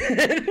 Yeah.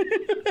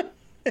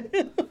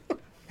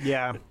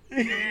 Yeah.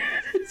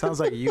 Sounds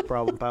like a you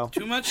problem, pal.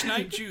 Too much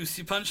night juice.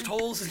 You punched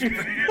holes in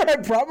your brain. I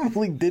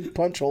probably did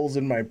punch holes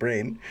in my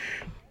brain.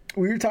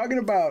 We were talking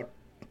about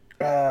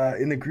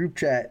in the group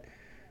chat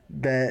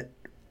that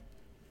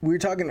we were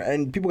talking,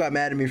 and people got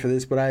mad at me for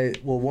this, but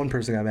one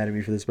person got mad at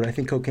me for this, but I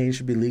think cocaine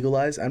should be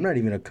legalized. I'm not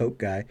even a coke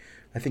guy.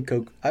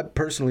 I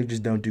personally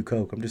just don't do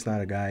coke. I'm just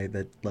not a guy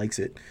that likes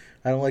it.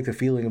 I don't like the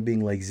feeling of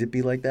being like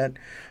zippy like that,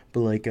 but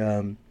like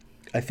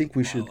I think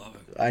we should. I love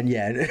it. And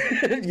yeah,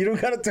 you don't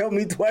gotta tell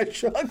me twice,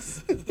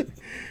 Shucks.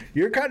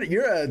 You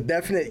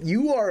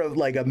are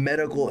like a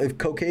medical. If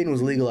cocaine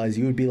was legalized,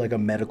 you would be like a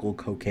medical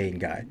cocaine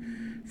guy,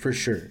 for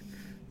sure.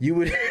 You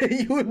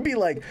would be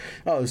like,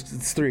 oh, it's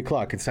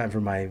 3:00. It's time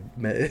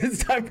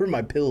for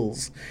my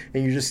pills,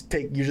 and you're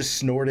just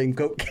snorting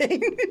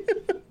cocaine.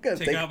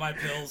 Take out my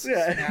pills,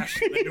 Yeah. smash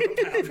them into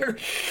a powder.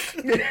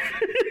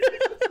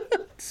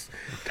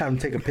 Time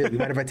to take a pill. You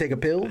mind if I take a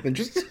pill? And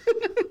just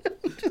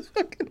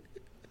fucking.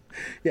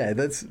 Yeah,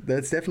 that's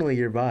definitely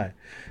your vibe.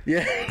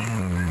 Yeah,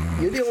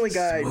 you're the only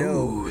guy I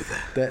know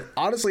that.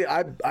 Honestly,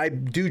 I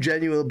do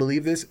genuinely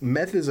believe this.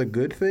 Meth is a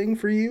good thing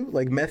for you.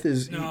 Like meth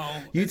is. No,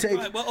 you it's take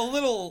fine. Well, a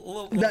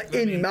little not,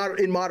 I mean,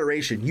 in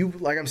moderation. You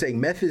like I'm saying,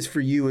 meth is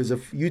for you as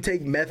you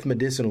take meth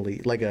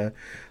medicinally, like a.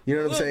 You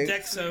know what I'm saying?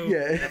 Dexo,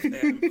 Yeah.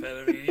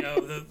 methamphetamine, you know,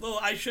 the little.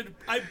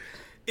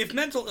 If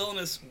mental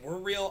illness were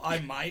real, I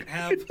might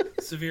have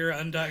severe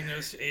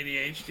undiagnosed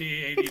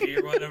ADHD, ADD,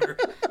 or whatever,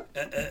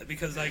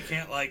 because I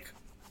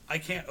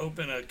can't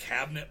open a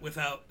cabinet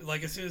without,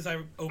 like, as soon as I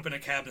open a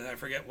cabinet, I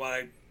forget what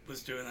I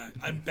was doing.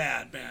 I'm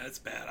bad, man. It's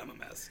bad. I'm a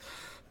mess.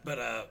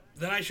 But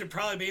then I should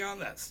probably be on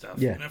that stuff.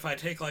 Yeah. And if I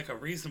take, like, a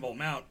reasonable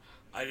amount,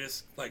 I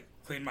just, like,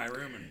 clean my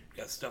room and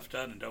get stuff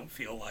done and don't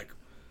feel like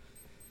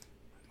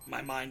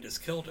my mind is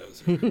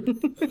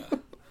killdozer. But,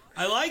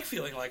 I like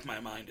feeling like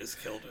my mind is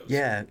killdozer.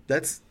 Yeah,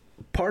 that's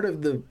part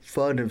of the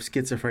fun of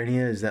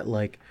schizophrenia is that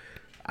like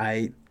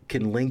I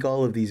can link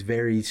all of these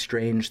very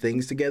strange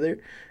things together,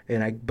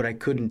 but I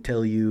couldn't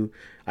tell you.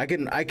 I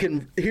can.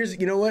 Here's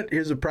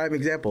a prime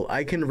example.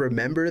 I can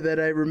remember that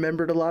I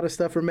remembered a lot of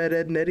stuff from Ed,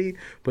 Ed, and Eddie,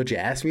 but you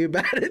asked me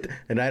about it,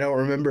 and I don't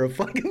remember a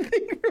fucking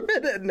thing from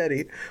Ed, Ed, and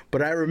Eddie.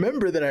 But I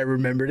remember that I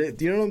remembered it.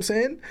 Do you know what I'm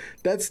saying?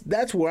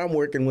 That's what I'm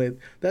working with.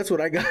 That's what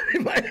I got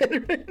in my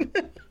head right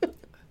now.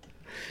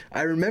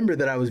 I remember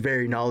that I was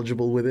very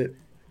knowledgeable with it.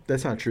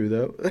 That's not true,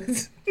 though.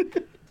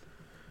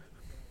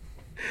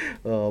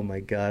 Oh, my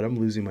God. I'm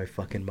losing my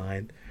fucking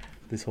mind.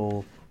 This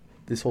whole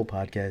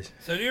podcast.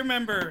 So do you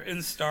remember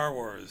in Star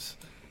Wars,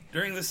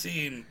 during the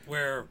scene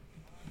where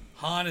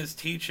Han is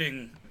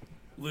teaching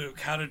Luke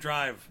how to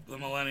drive the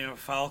Millennium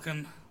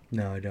Falcon,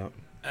 No, I don't.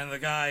 and the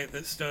guy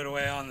that stowed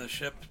away on the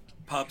ship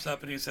pops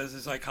up and he says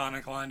his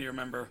iconic line? Do you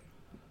remember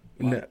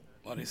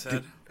what he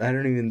said? I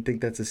don't even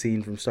think that's a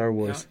scene from Star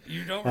Wars.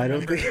 You don't I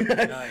don't remember think-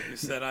 the guy who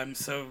said, "I'm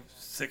so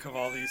sick of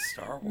all these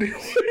Star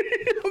Wars."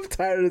 I'm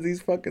tired of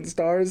these fucking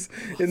stars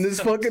in this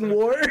fucking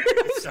war.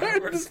 I'm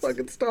tired of these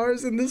fucking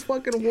stars in this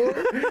fucking war.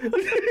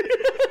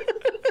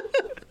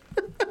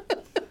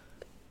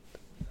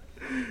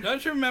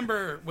 Don't you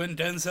remember when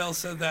Denzel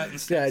said that in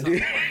Yeah, I Sticks do. on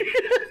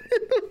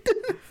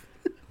the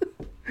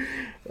Plane?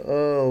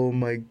 Oh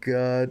my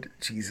God,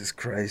 Jesus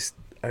Christ!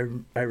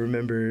 I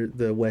remember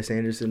the Wes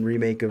Anderson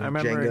remake of I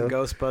remember Django. in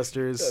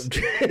Ghostbusters.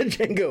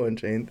 Django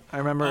Unchained. I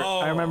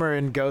remember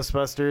in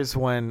Ghostbusters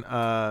when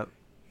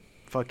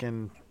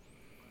fucking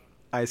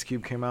Ice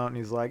Cube came out and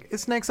he's like,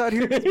 "It's snakes out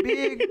here, it's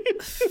big."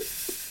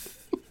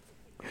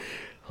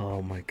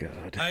 Oh my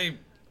god.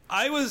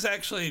 I was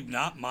actually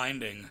not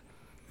minding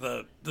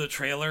the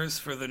trailers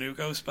for the new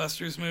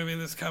Ghostbusters movie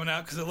that's coming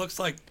out because it looks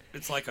like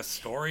it's like a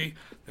story.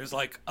 There's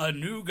like a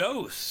new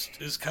ghost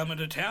is coming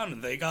to town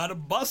and they gotta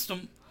bust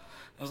them.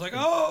 I was like,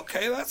 oh,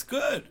 okay, that's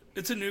good.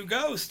 It's a new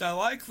ghost. I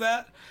like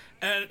that.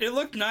 And it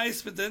looked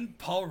nice, but then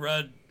Paul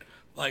Rudd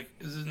like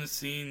is in the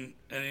scene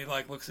and he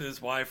like looks at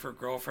his wife or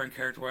girlfriend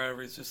character,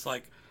 whatever. He's just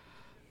like,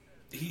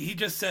 he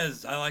just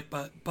says, I like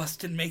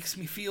busting makes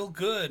me feel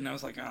good. And I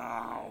was like,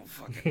 oh,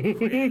 fucking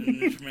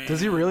cringe, man. Does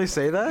he really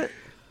say that?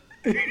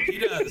 He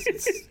does.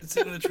 It's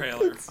in the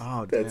trailer.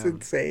 Oh, That's damn.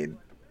 insane.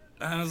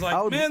 And I was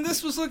like, man,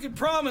 this was looking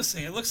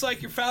promising. It looks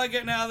like you're finally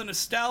getting out of the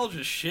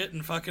nostalgia shit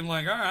and fucking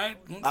like, all right.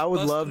 I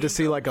would love to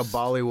see like a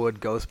Bollywood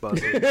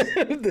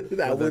Ghostbusters.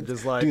 That would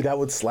just like, dude, that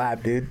would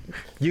slap, dude.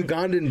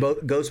 Ugandan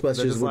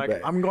Ghostbusters just would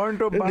like, I'm going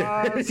to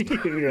bust. You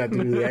don't have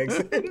to do the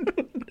accent.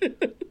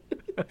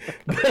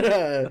 But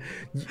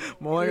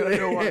I'm only gonna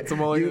do once.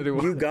 I'm only gonna do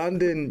once.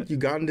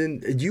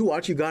 Ugandan. Do you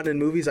watch Ugandan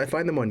movies? I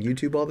find them on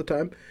YouTube all the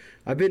time.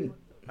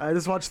 I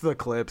just watched the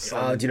clips.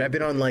 Dude, I've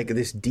been on like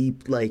this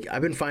deep, like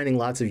I've been finding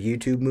lots of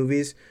YouTube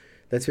movies.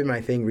 That's been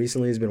my thing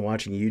recently. Has been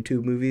watching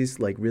YouTube movies,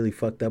 like really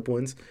fucked up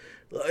ones.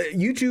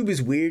 YouTube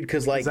is weird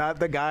because like Is that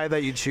the guy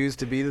that you choose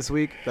to be this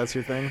week? That's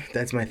your thing?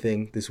 that's my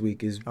thing this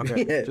week. Is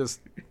Okay, yeah.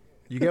 just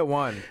you get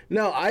one.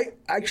 No, I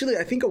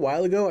think a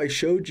while ago I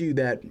showed you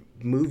that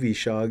movie,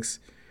 Shogs,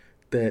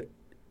 that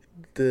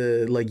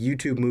the like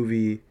YouTube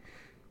movie.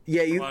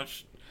 Yeah,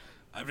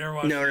 I've never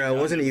watched. No, it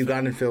wasn't a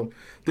Ugandan film.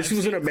 This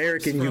was an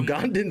American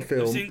Ugandan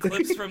film. I've seen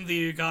clips from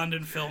the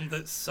Ugandan film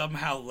that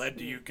somehow led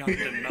to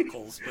Ugandan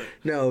Knuckles, but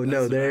No,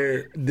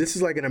 this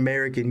is like an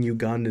American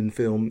Ugandan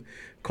film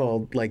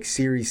called like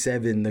Series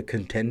 7 The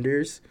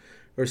Contenders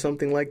or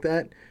something like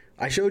that.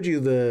 I showed you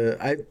the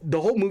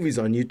whole movie's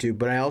on YouTube,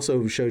 but I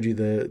also showed you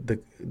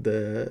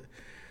the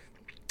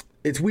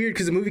it's weird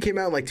because the movie came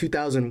out in like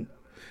 2000.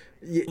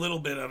 a little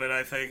bit of it,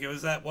 I think. It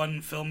was that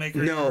one filmmaker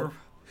No.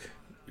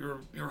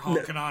 you're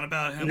honking on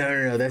about him.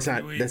 No, that's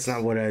not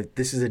what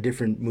this is a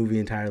different movie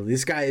entirely.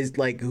 This guy is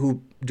like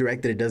who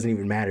directed it doesn't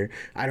even matter.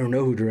 I don't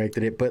know who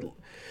directed it, but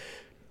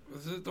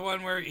was it the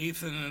one where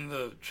Ethan and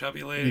the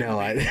chubby lady? no,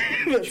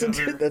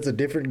 that's a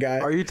different guy.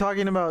 Are you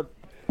talking about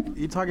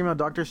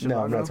Dr. Zhivago?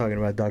 No, I'm not talking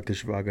about Dr.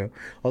 Zhivago.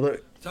 Although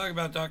Talking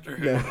about Doctor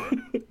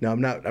Who. no,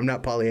 I'm not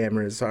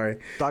polyamorous, sorry.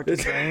 Doctor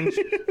Strange?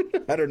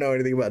 I don't know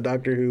anything about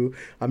Doctor Who.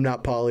 I'm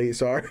not poly,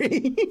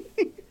 sorry.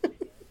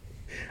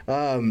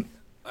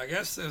 I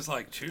guess there's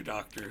like two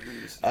Doctor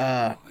Who's.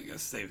 I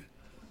guess they've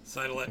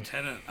decided to let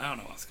Tennant. I don't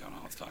know what's going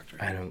on with Doctor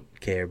Who. I don't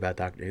care about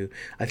Doctor Who.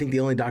 I think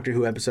the only Doctor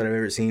Who episode I've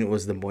ever seen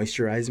was the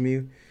 "Moisturize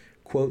Me"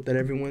 quote that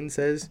everyone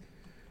says.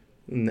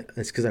 And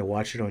that's because I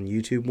watched it on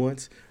YouTube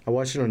once. I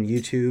watched it on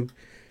YouTube.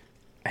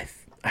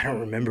 I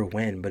don't remember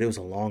when, but it was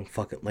a long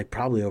fucking, like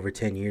probably over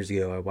 10 years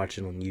ago. I watched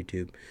it on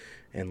YouTube,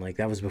 and like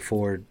that was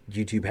before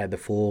YouTube had the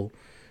full,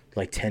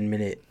 like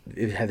 10-minute.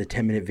 It had the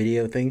 10-minute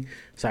video thing.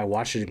 So I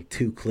watched it in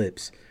 2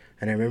 clips.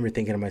 And I remember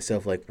thinking to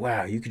myself, like,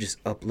 wow, you could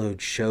just upload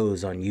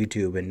shows on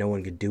YouTube and no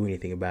one could do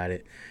anything about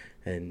it.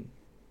 And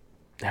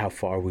how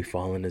far we've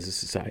fallen as a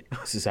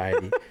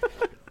society.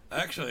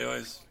 Actually,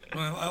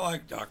 I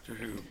like Doctor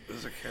Who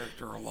as a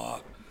character a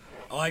lot.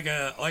 I like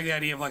the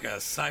idea of like a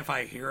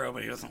sci-fi hero,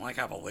 but he doesn't like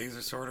have a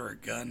laser sword or a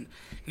gun.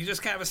 He's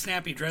just kind of a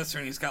snappy dresser,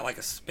 and he's got like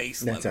a space.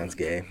 That sounds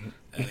gay.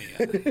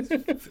 Yeah.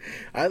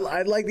 I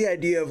like the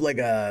idea of like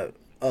a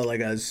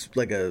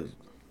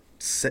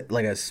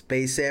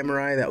space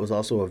samurai that was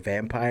also a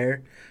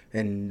vampire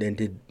and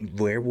did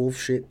werewolf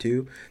shit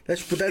too.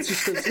 That's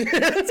just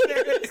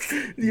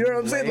you know what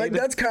I'm saying? Like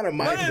that's kind of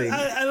my thing.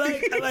 I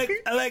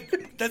like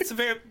that's a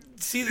very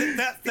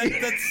that's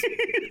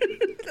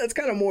that's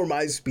kind of more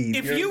my speed.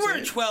 If you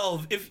were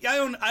 12, if I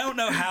don't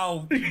know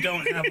how you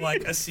don't have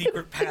like a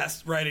secret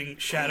past writing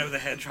Shadow the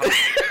Hedgehog.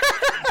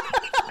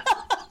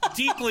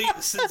 Deeply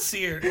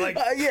sincere, like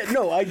yeah,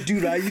 no, I do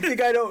not. You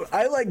think I don't?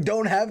 I like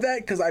don't have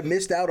that because I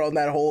missed out on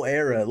that whole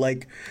era.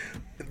 Like,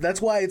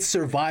 that's why it's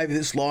survived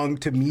this long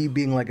to me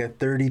being like a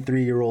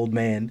 33-year-old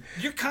man.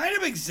 You're kind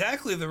of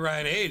exactly the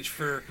right age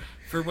for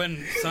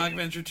when Sonic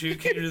Adventure 2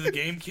 came to the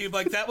GameCube.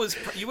 Like that was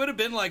you would have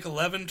been like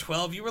 11,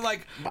 12. You were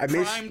like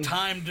prime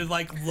time to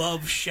like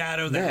love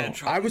Shadow the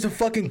Hedgehog. I was a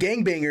fucking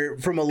gangbanger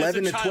from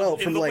 11 to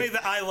 12. From the like way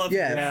that I love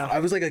yeah, you now. I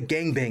was like a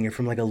gangbanger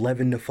from like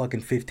 11 to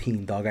fucking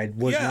 15, dog. I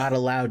was not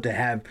allowed to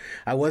have.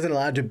 I wasn't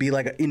allowed to be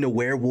like into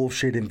werewolf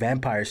shit and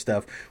vampire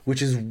stuff,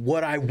 which is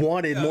what I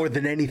wanted more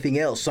than anything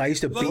else. So I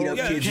used to beat up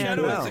kids.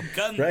 Shadow has a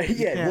gun, right?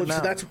 Yeah, well,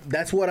 so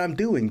that's what I'm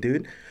doing,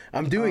 dude.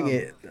 I'm doing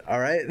it.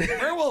 All right.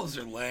 Werewolves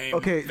are lame.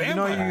 Okay, you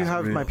know you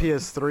have my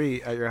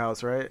PS3 at your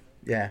house, right?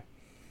 Yeah.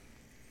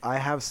 I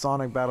have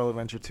Sonic Battle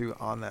Adventure 2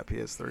 on that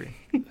PS3.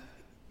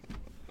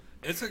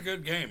 It's a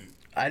good game.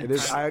 It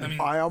is. I mean,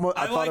 almost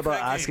I thought like about that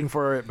game. asking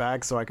for it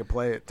back so I could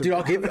play it. Dude,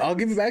 I'll give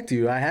it back to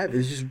you. I have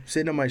it's just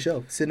sitting on my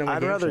shelf, sitting on my I'd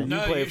game rather shelf. you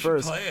No, play you it should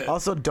first. play it.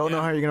 Also, don't know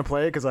Yeah. how you're gonna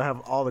play it because I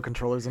have all the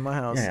controllers in my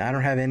house. Yeah, I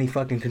don't have any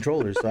fucking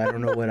controllers, so I don't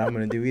know what I'm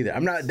gonna do either.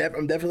 I'm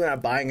definitely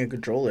not buying a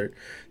controller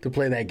to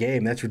play that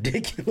game. That's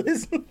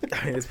ridiculous.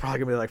 It's probably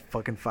gonna be like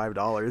fucking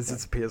 $5.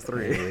 It's a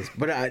PS3.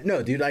 But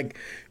no, dude, like,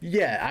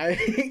 yeah,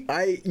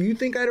 I you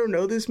think I don't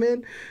know this,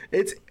 man?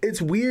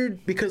 It's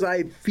weird because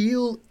I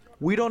feel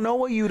We don't know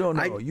what you don't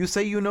know. You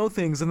say you know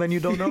things and then you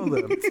don't know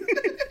them.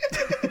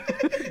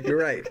 you're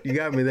right. You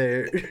got me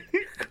there.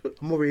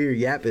 I'm over here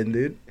yapping,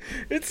 dude.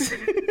 It's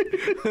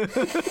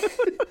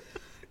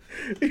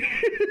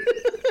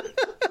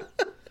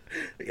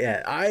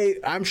yeah,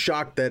 I'm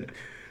shocked that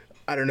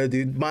I don't know,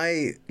 dude.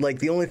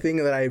 The only thing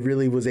that I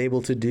really was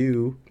able to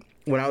do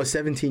when I was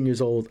 17 years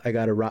old, I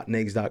got a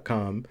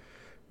rotteneggs.com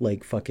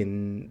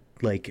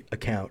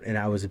account, and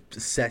I was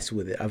obsessed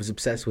with it. I was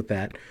obsessed with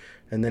that.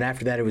 And then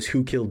after that, it was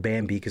Who Killed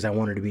Bambi because I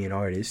wanted to be an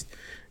artist.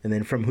 And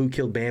then from Who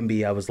Killed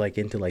Bambi, I was like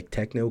into like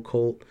Techno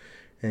Cult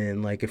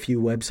and like a few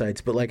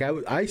websites. But like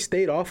I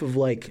stayed off of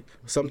like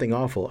Something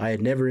Awful. I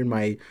had never in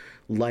my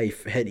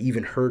life had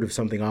even heard of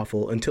Something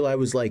Awful until I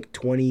was like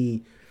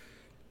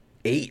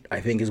 28, I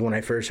think, is when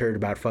I first heard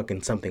about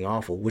fucking Something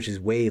Awful, which is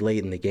way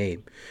late in the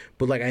game.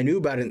 But like I knew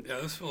about it.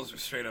 Yeah, those fools are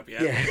straight up.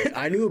 Yeah,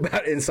 I knew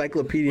about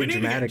Encyclopedia We need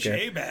Dramatica. to get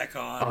Jay back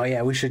on. Oh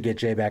yeah, we should get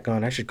Jay back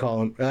on. I should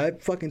call him. I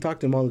fucking talk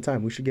to him all the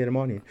time. We should get him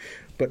on here.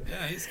 But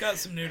Yeah, he's got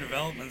some new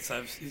developments.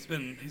 He's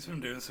been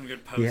doing some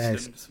good posting,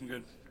 Yes. some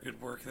good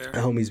work there. the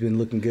homie's been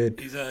looking good.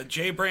 He's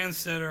Jay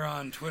Brandstetter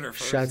on Twitter.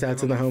 Folks. Shouts out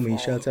to the Everyone homie.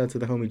 follow. Shouts out to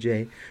the homie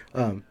Jay.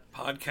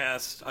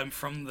 Podcast. I'm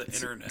from the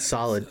internet.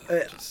 Solid.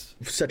 So just-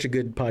 Such a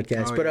good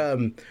podcast. Oh, But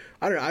yeah.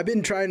 I don't know. I've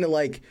been trying to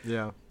like.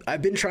 Yeah.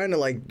 I've been trying to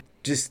like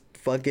just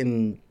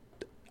fucking.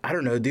 I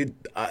don't know, dude.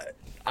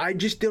 I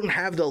just don't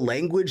have the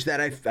language that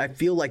I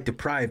feel like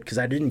deprived because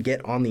I didn't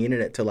get on the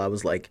internet till I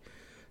was like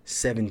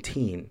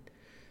 17,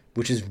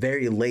 which is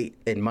very late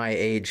in my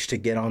age to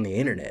get on the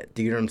internet.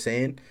 Do you know what I'm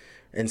saying?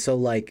 And so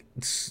like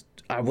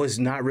I was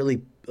not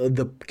really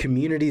the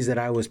communities that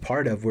I was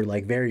part of were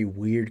like very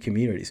weird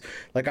communities.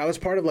 Like I was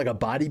part of like a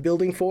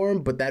bodybuilding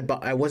forum, but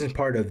I wasn't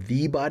part of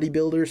the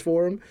bodybuilders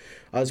forum.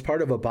 I was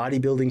part of a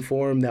bodybuilding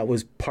forum that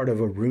was part of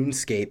a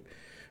RuneScape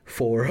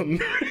forum.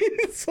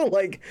 So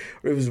like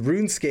it was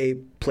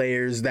RuneScape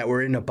players that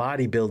were into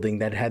bodybuilding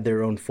that had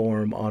their own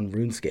forum on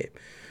RuneScape.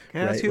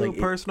 Can I ask you Like,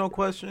 a personal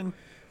question?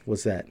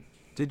 What's that?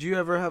 Did you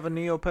ever have a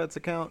Neopets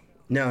account?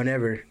 No,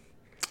 never.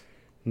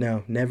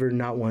 No, never,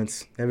 not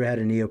once. Never had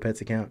a Neopets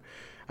account.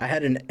 I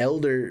had an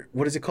Elder,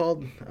 what is it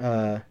called?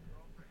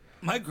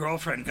 My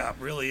girlfriend got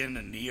really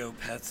into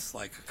Neopets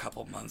like a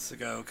couple months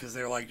ago because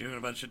they're like doing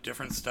a bunch of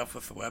different stuff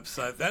with the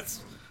website.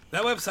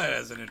 That website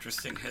has an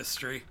interesting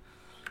history,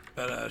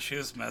 but she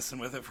was messing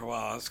with it for a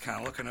while. I was kind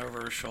of looking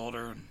over her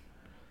shoulder, and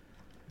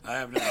I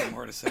have nothing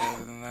more to say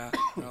other than that,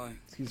 really.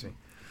 Excuse me.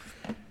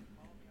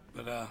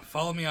 But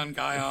follow me on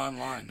Gaia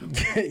Online.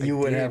 You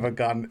would have a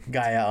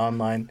Gaia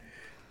online.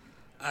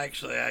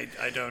 Actually, I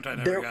don't. I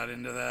never There- got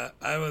into that.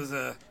 I was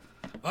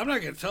I'm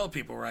not gonna tell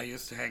people where I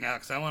used to hang out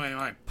because I want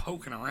anyone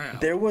poking around.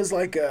 There was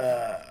like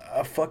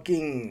a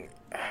fucking.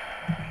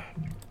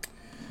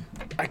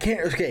 I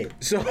can't. Okay,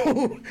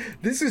 so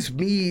this is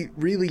me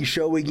really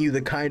showing you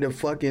the kind of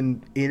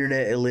fucking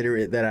internet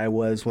illiterate that I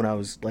was when I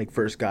was like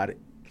first got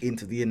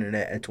into the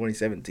internet at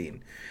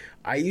 2017.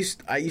 I used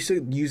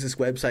to use this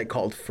website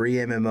called Free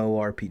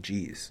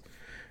MMORPGs.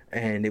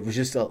 And it was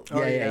just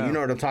yeah. you know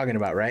what I'm talking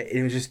about, right?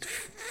 It was just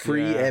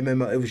free Yeah.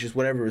 MMO. It was just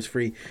whatever was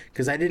free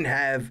because I didn't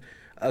have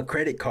a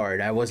credit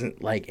card. I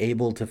wasn't like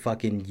able to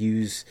fucking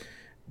use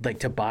like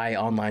to buy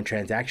online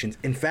transactions.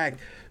 In fact,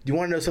 do you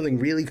want to know something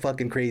really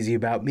fucking crazy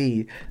about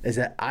me? Is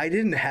that I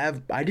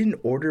didn't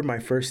order my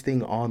first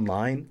thing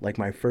online, like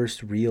my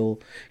first real,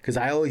 because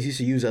I always used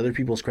to use other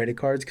people's credit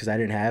cards because I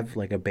didn't have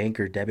like a bank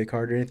or debit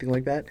card or anything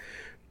like that.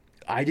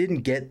 I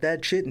didn't get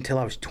that shit until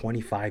I was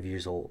 25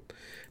 years old.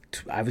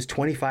 I was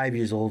 25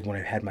 years old when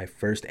I had my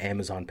first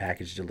Amazon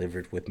package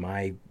delivered with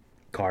my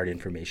card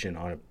information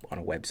on a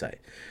website.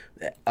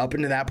 Up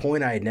until that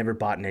point, I had never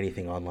bought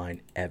anything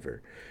online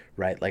ever,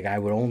 right? Like I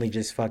would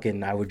just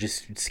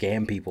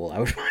scam people. I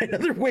would find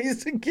other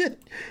ways to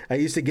I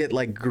used to get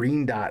like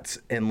green dots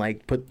and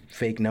like put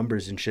fake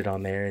numbers and shit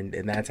on there, and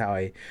that's how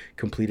I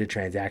completed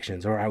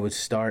transactions. Or I would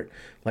start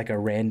like a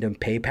random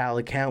PayPal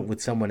account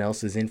with someone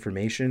else's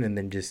information and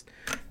then just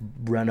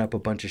run up a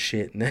bunch of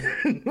shit and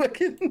then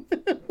fucking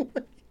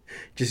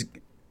just,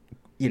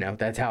 you know,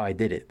 that's how I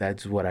did it.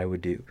 That's what I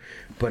would do.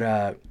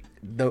 But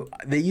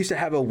they used to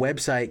have a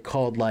website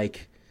called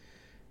like,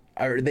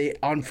 or they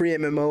on Free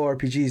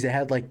MMORPGs, they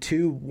had like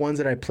two ones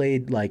that I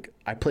played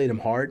them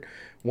hard.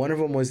 One of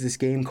them was this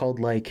game called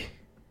like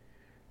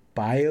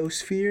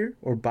Biosphere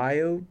or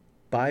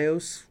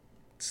Bios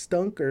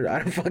Stunk, or I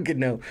don't fucking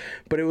know.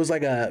 But it was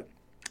like a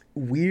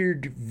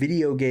weird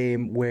video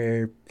game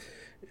where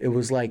it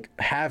was like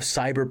half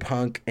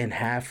cyberpunk and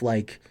half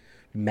like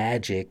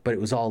magic, but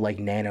it was all like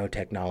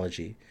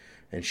nanotechnology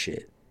and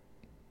shit.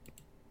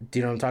 Do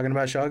you know what I'm talking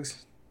about,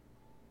 Shogs?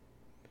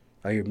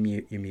 Oh, you're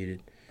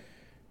muted.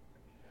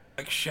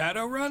 Like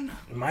Shadowrun?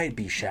 It might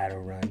be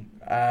Shadowrun.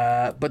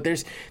 But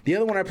there's the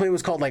other one I played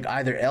was called like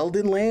either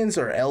Elden Lands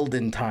or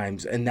Elden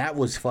Times, and that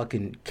was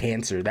fucking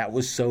cancer. That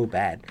was so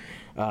bad.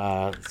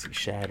 Let's see,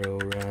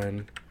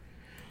 Shadowrun.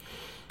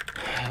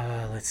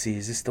 Let's see,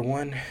 is this the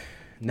one?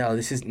 No,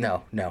 this is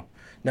no.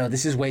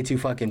 This is way too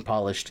fucking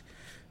polished.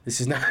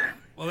 This is not.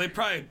 Well, they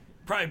probably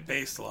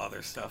based a lot of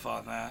their stuff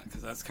on that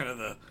because that's kind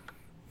of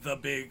the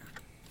big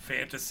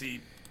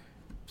fantasy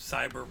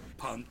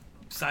cyberpunk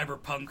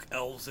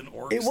elves and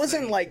orcs. It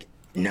wasn't thing. like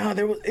no,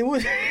 there was. It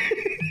was.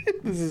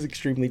 This is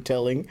extremely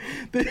telling.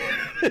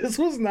 This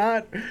was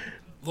not.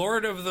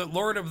 Lord of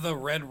the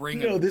Red Ring.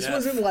 No, of this Death.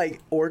 wasn't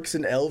like orcs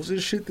and elves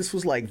and shit. This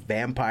was like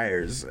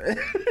vampires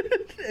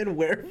and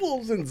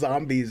werewolves and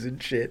zombies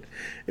and shit.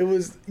 It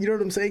was, you know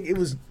what I'm saying? It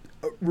was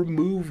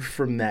removed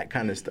from that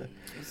kind of stuff.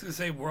 I was gonna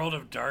say World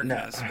of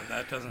Darkness, but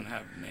that doesn't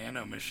have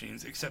nano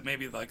machines, except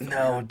maybe like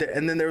the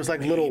And then there was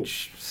like little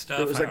stuff.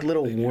 there was like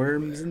little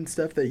worms and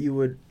stuff that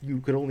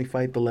you could only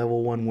fight the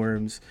level 1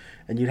 worms,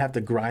 and you'd have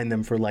to grind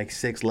them for like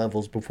 6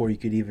 levels before you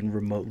could even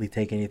remotely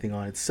take anything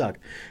on. It sucked.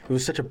 It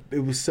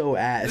was so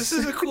ass. This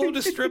is a cool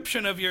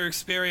description of your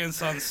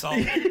experience on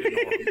Solitude.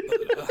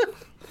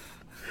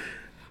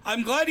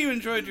 I'm glad you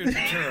enjoyed your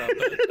Datura,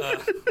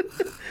 but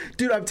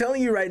dude, I'm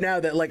telling you right now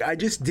that like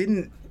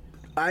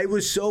I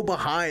was so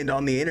behind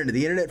on the internet.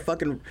 The internet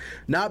fucking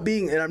not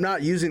being, and I'm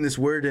not using this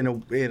word in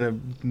a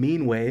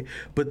mean way,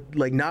 but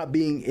like not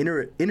being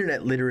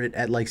internet literate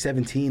at like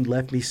 17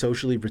 left me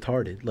socially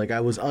retarded. Like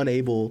I was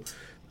unable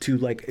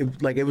to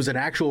it was an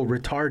actual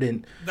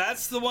retardant.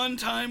 That's the one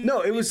time.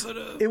 No, it was a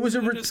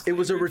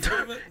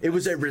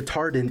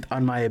retardant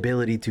on my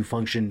ability to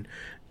function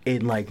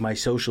in like my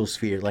social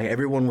sphere. Like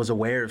everyone was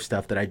aware of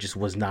stuff that I just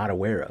was not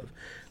aware of.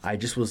 I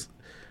just was.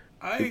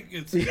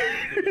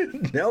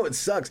 No, it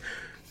sucks.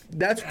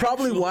 That's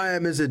probably why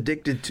I'm as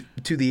addicted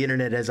to the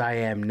internet as I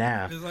am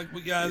now. It's like,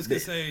 I was gonna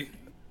say,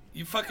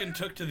 you fucking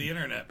took to the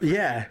internet.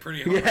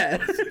 Pretty hard. Yeah.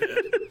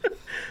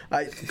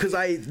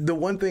 The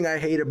one thing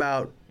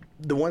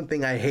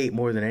I hate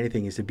more than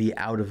anything is to be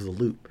out of the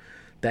loop.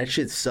 That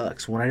shit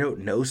sucks. When I don't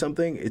know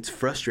something, it's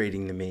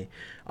frustrating to me.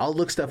 I'll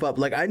look stuff up.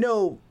 Like I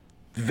know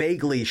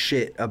vaguely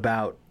shit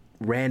about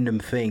random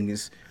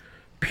things.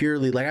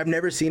 Purely, like I've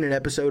never seen an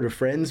episode of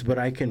Friends, but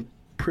I can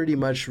pretty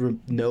much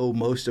know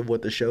most of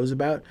what the show's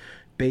about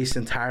based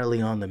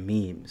entirely on the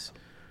memes.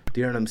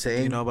 Do you know what I'm saying?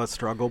 Do you know about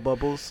struggle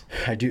bubbles?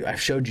 I do.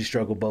 I've showed you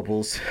struggle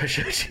bubbles. I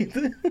showed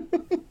you.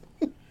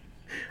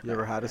 You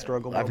ever had a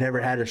struggle bubble? I've never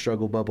had a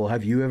struggle bubble.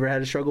 Have you ever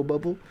had a struggle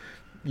bubble?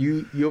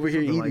 You over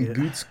here Something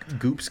eating like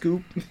goop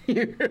scoop?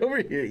 You're over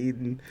here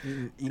eating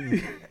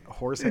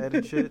horse head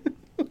and shit.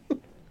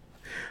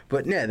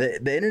 But yeah,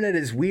 the internet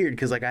is weird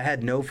because like I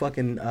had no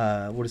fucking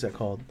what is that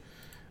called?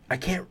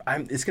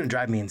 It's gonna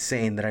drive me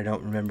insane that I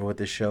don't remember what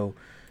this show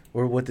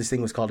or what this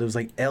thing was called. It was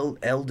like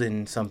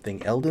Elden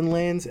something, Elden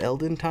Lands,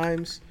 Elden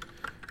Times.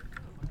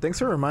 Thanks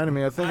for reminding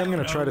me. I think I'm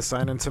gonna know. try to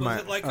sign into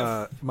Was it like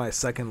my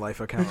Second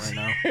Life account right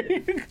now. You're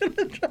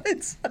gonna try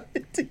and sign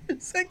into your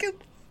Second.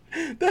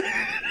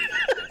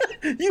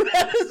 You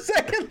have a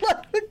Second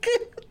Life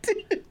account,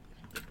 dude.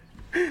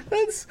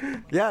 That's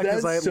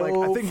because I so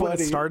think funny.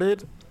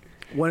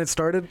 when it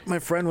started, my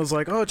friend was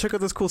like, "Oh, check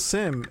out this cool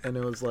sim," and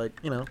it was like,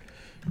 we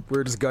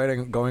were just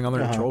going on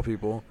there to troll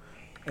people,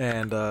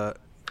 and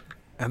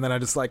then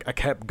I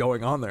kept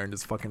going on there and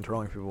just fucking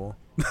trolling people,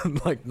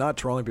 like not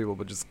trolling people,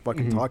 but just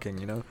fucking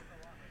talking,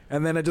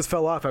 and then it just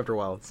fell off after a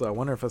while. So I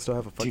wonder if I still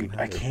have a fucking. Dude,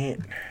 I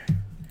can't.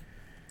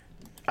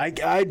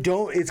 I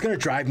don't. It's gonna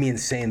drive me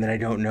insane that I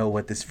don't know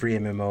what this free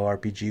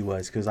MMORPG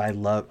was because I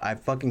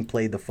fucking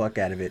played the fuck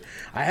out of it.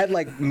 I had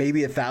like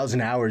maybe 1,000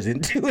 hours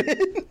into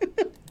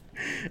it.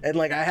 And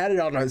like I had it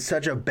on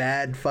such a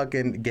bad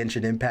fucking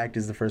Genshin Impact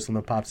is the first one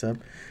that pops up.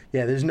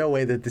 Yeah, there's no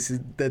way that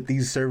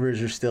these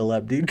servers are still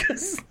up, dude.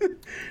 Cause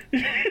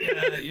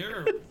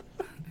you're.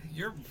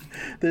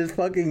 There's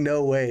fucking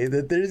no way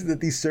that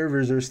these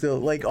servers are still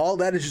like all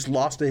that is just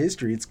lost to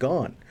history. It's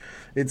gone.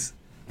 It's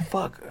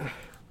fuck.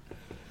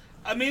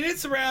 I mean,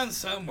 it's around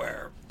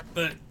somewhere,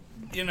 but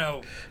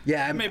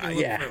Yeah, maybe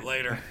look for it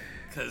later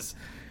because.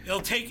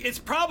 It's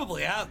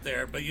probably out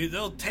there, but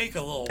they'll take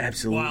a little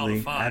while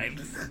to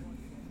find.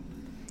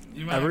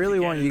 I really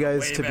want you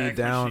guys to be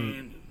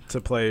down to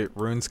play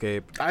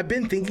RuneScape. I've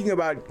been thinking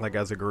about like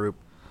as a group.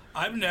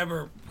 I've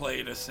never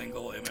played a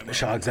single MMO.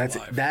 Shogs,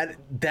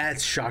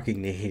 that's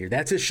shocking to hear.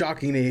 That's as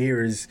shocking to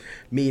hear as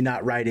me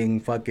not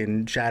writing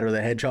fucking Shadow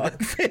the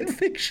Hedgehog fan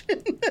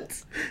fiction.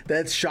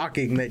 That's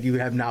shocking that you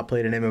have not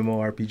played an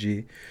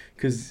MMORPG.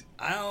 Because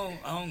I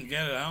don't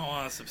get it. I don't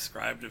want to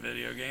subscribe to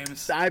video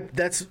games.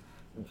 That's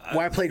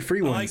why I played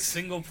free ones. I like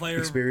single player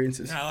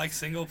experiences. Yeah, I like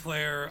single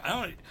player.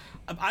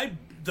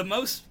 The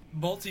most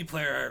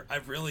multiplayer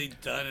I've really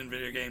done in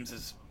video games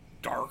is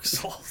Dark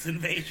Souls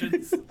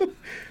Invasions,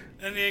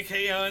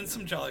 and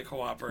some jolly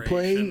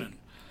cooperation.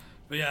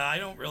 But yeah, I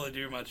don't really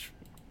do much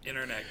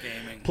internet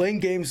gaming. Playing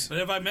games. But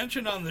have I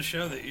mentioned on the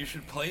show that you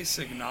should play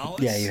Signalis?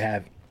 Yeah, you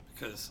have.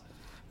 Because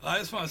I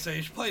just want to say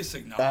you should play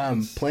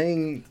Signalis.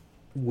 Playing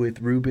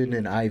with Ruben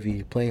and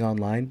Ivy, playing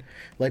online.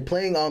 Like,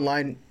 playing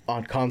online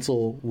on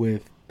console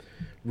with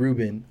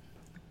Ruben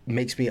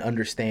makes me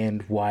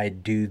understand why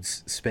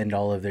dudes spend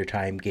all of their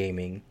time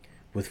gaming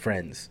with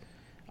friends.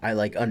 I,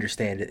 like,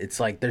 understand it. It's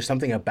like, there's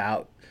something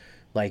about,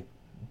 like,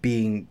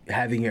 having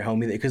your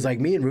homie there. Because, like,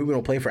 me and Ruben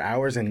will play for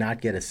hours and not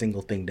get a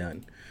single thing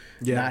done.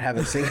 Yeah. Not have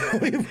a single,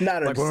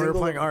 not like a when we were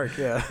single, playing Ark,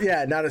 yeah.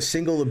 Yeah, not a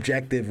single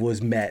objective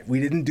was met. We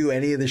didn't do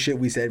any of the shit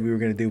we said we were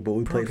going to do, but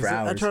we played for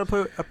hours. I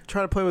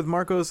try to play with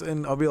Marcos,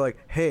 and I'll be like,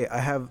 hey, I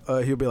have,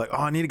 he'll be like,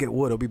 oh, I need to get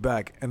wood. I'll be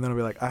back. And then I'll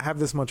be like, I have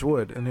this much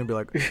wood. And he'll be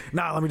like,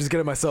 nah, let me just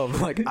get it myself.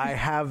 I'm like, I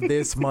have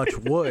this much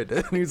wood.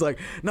 And he's like,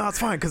 no, it's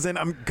fine, because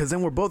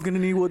then we're both going to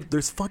need wood.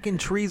 There's fucking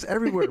trees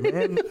everywhere,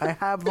 man. I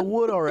have the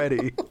wood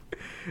already.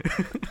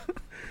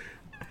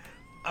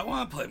 I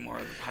want to play more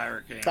of the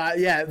pirate game.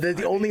 Yeah,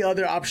 the only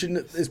other option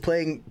is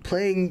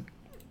playing.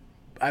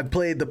 I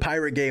played the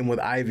pirate game with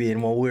Ivy,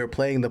 and while we were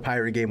playing the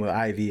pirate game with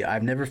Ivy,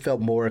 I've never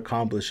felt more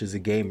accomplished as a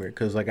gamer.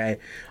 Because, like,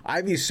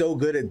 Ivy's so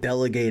good at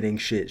delegating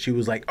shit. She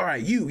was like, all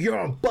right, you're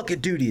on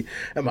bucket duty.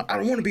 I'm like, I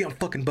don't want to be on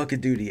fucking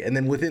bucket duty. And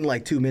then within,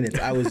 like, 2 minutes,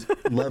 I was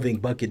loving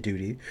bucket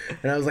duty.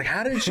 And I was like,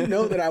 how did she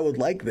know that I would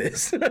like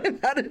this?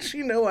 How did she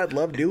know I'd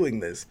love doing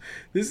this?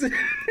 This is...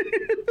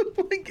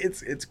 like,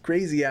 it's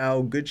crazy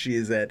how good she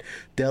is at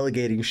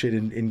delegating shit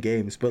in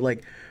games. But,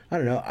 like, I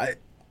don't know.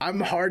 I'm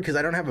hard because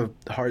I don't have a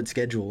hard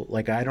schedule.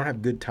 Like, I don't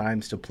have good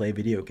times to play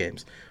video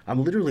games.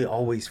 I'm literally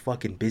always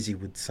fucking busy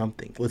with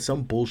something, with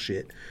some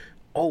bullshit.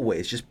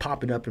 Always just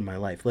popping up in my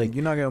life. Like,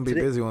 you're not going to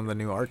be busy when the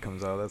new Ark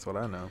comes out. That's what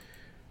I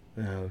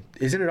know.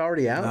 Isn't it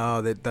already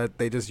out? No,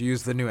 they just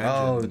used the new engine.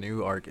 Oh. The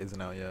new Ark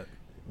isn't out yet.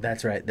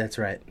 That's right.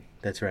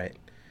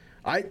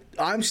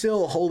 I'm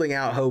still holding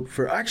out hope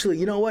for... Actually,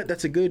 you know what? This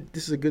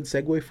is a good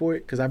segue for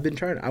it, because I've been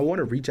trying... I want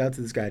to reach out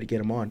to this guy to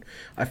get him on.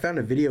 I found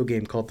a video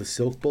game called the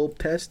Silk Bulb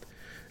Test.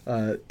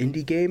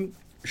 Indie game.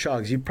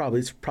 Shogs,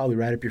 it's probably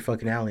right up your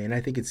fucking alley, and I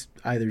think it's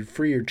either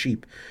free or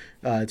cheap.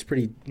 It's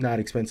pretty not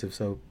expensive,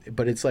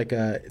 but it's like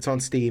it's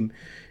on Steam,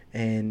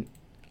 and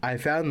I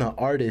found the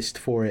artist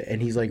for it,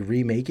 and he's like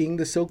remaking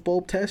the Silk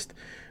Bulb Test,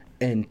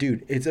 and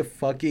dude, it's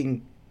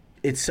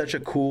such a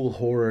cool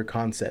horror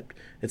concept.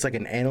 It's like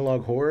an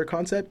analog horror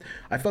concept.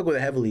 I fuck with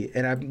it heavily,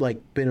 and I've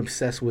like been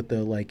obsessed with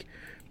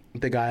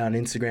the guy on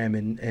Instagram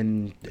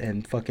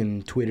and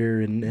fucking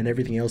Twitter and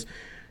everything else.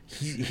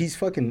 He's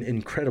fucking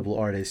incredible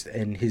artist,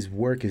 and his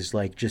work is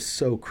like just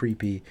so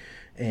creepy,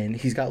 and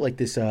he's got like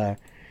this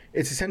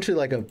it's essentially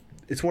like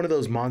it's one of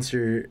those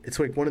it's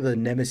like one of the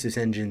Nemesis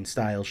engine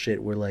style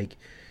shit where, like,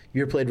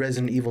 you ever played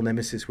Resident Evil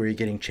Nemesis where you're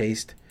getting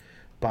chased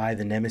by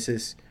the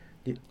Nemesis?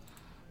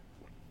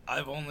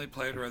 I've only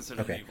played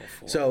Resident Evil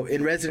 4. So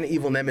in Resident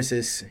Evil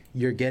Nemesis,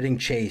 you're getting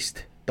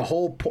chased. The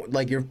whole point,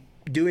 like, you're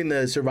doing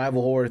the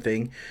survival horror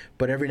thing,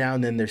 but every now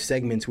and then there's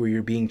segments where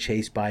you're being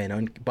chased by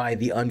by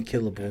the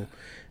unkillable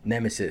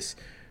Nemesis.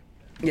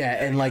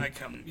 Yeah, and like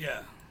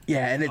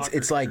yeah, and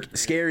it's like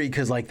scary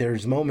because, like,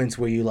 there's moments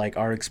where you like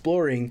are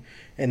exploring,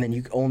 and then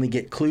you only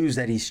get clues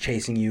that he's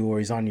chasing you or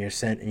he's on your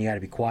scent, and you got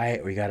to be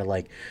quiet or you got to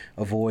like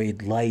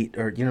avoid light,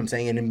 or, you know what I'm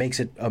saying, and it makes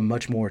it a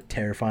much more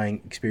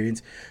terrifying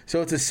experience.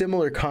 So it's a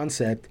similar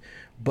concept,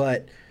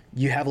 but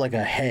you have like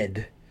a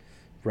head,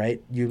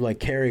 right? You like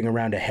carrying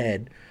around a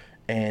head,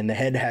 and the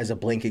head has a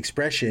blank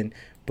expression,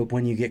 but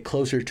when you get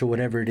closer to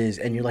whatever it is,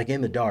 and you're like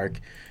in the dark,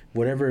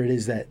 whatever it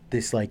is that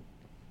this like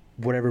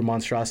whatever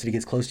monstrosity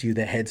gets close to you,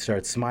 the head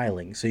starts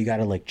smiling. So you got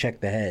to like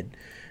check the head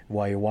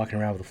while you're walking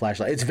around with a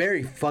flashlight. It's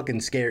very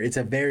fucking scary. It's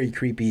a very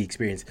creepy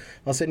experience.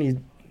 I'll send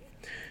you.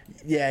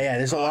 Yeah.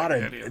 There's a lot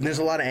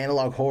of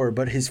analog horror,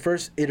 but his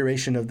first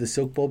iteration of the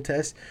Silk Bulb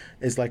Test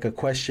is like a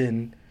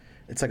question.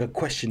 It's like a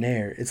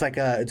questionnaire. It's like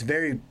it's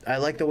very. I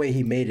like the way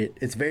he made it.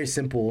 It's very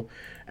simple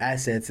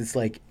assets. It's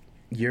like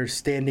you're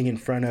standing in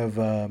front of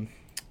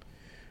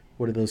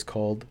what are those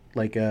called?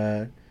 Like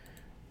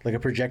a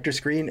projector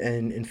screen,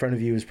 and in front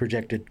of you is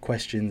projected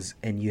questions,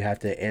 and you have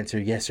to answer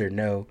yes or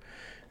no,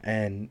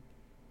 and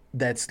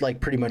that's like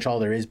pretty much all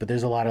there is. But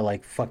there's a lot of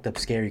like fucked up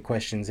scary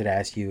questions it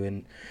asks you,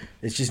 and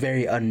it's just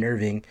very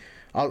unnerving.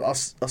 I'll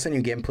send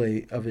you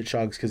gameplay of it,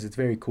 Shogs, because it's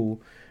very cool.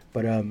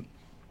 But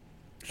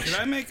should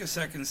I make a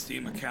second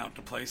Steam account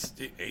to play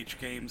H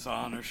games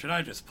on, or should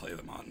I just play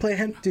them on? Play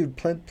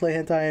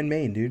hentai in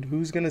main, dude.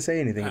 Who's gonna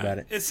say anything about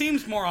it? It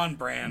seems more on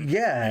brand.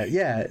 Yeah.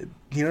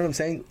 You know what I'm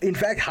saying? In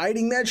fact,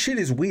 hiding that shit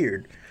is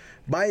weird.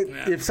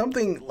 If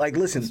something like,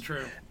 listen, that's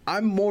true.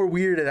 I'm more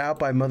weirded out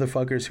by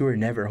motherfuckers who are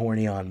never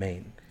horny on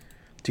main.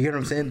 Do you get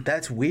what I'm saying?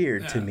 That's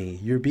weird to me.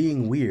 You're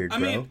being weird, bro.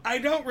 I mean, I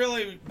don't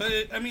really, but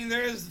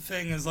there is the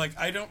thing is, like,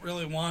 I don't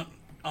really want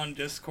on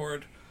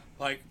Discord,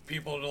 like,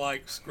 people to,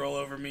 like, scroll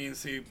over me and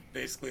see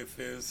basically if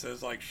it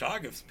says, like,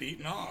 Shoggoth's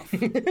beaten off.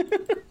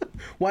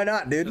 Why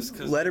not, dude?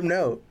 Let him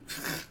know.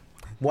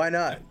 Why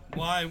not?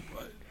 Why?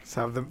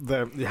 So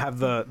you have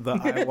the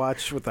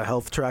iWatch with the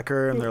health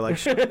tracker, and they're like,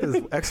 Shog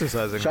is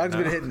exercising. Shog's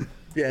been hitting.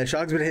 Yeah,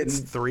 Shog's been hitting. It's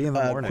 3 in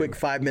the morning. Quick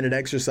 5-minute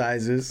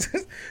exercises,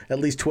 at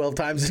least 12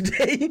 times a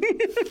day.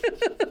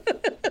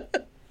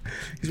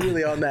 He's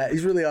really on that.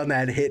 He's really on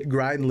that hit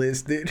grind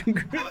list, dude.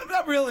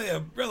 Not really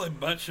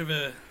much of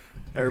a.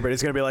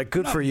 Everybody's gonna be like,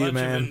 "Good Not for you, much of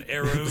man." an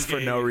eroge For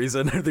no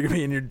reason. They're gonna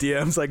be in your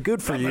DMs like,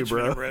 "Good for Not you, much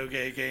bro." of an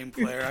eroge game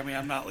player. I mean,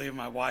 I'm not leaving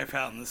my wife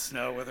out in the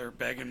snow with her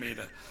begging me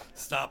to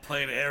stop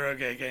playing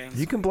eroge games.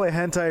 You can play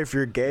hentai if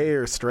you're gay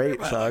or straight,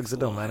 Shugs. It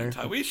don't matter.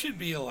 Hentai. We should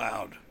be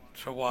allowed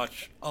to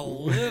watch a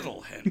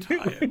little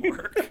hentai at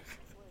work.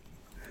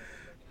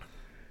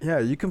 Yeah,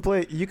 you can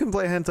play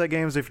hentai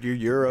games if you're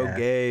Euro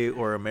gay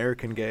or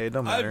American gay. It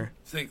don't matter.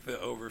 I think the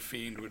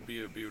Overfiend would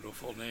be a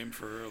beautiful name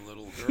for a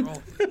little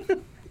girl.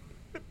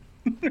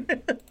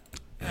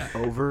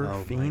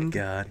 Overfiend. Oh my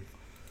god,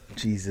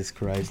 Jesus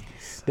Christ!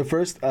 The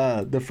first.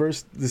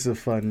 This is a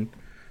fun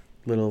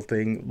little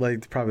thing.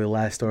 Like probably the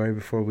last story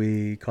before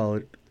we call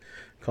it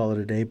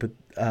a day. But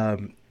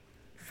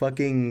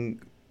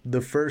fucking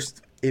the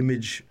first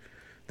image,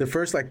 the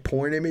first like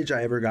porn image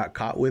I ever got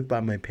caught with by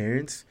my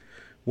parents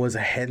was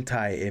a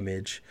hentai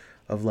image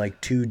of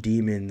like two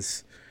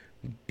demons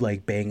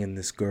like banging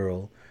this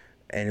girl.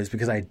 And it was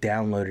because I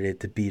downloaded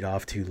it to beat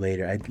off to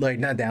later. I like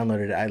not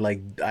downloaded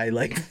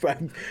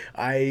it.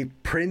 I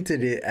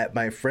printed it at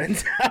my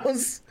friend's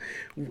house,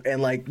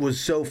 and like was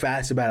so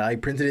fast about it. I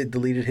printed it,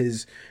 deleted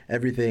his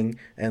everything,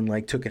 and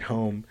like took it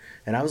home.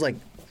 And I was like,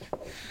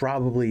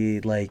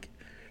 probably like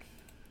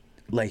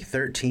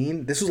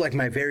 13. This was like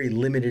my very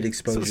limited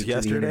exposure. This was to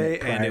yesterday, the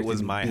internet and it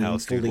was my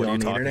house, dude. What are you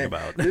talking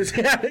about?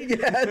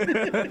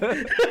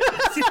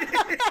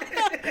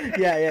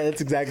 Yeah,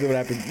 that's exactly what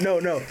happened. No.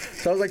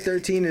 So I was like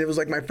 13, and it was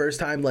like my first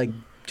time like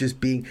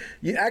just being.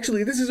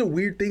 Actually, this is a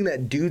weird thing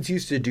that dudes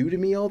used to do to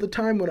me all the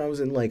time when I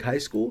was in like high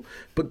school.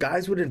 But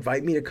guys would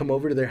invite me to come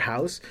over to their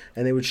house,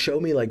 and they would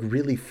show me like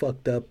really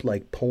fucked up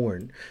like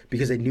porn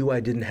because they knew I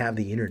didn't have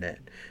the internet.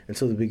 And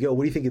so they'd be, "Yo,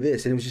 what do you think of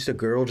this?" And it was just a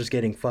girl just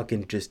getting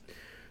fucking just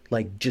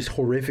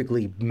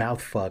horrifically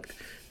mouth fucked.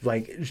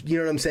 Like, you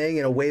know what I'm saying?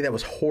 In a way that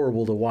was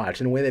horrible to watch,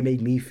 in a way that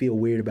made me feel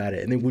weird about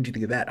it. And then, what'd you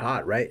think of that?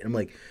 Hot, right? And I'm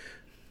like,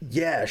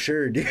 yeah,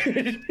 sure,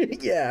 dude.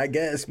 Yeah, I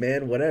guess,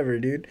 man, whatever,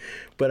 dude.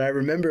 But I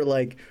remember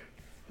like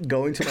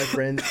going to my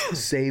friend's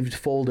saved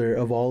folder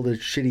of all the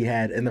shit he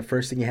had, and the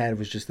first thing he had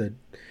was just a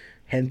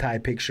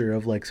hentai picture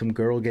of like some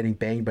girl getting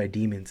banged by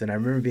demons. And I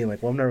remember being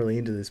like, well, I'm not really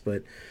into this,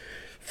 but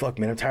fuck,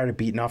 man, I'm tired of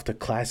beating off the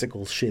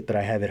classical shit that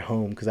I have at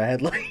home, because I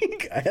had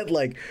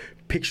like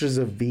pictures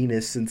of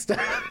Venus and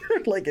stuff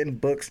like in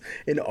books,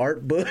 in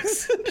art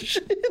books and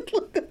shit.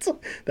 Like,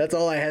 that's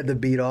all I had to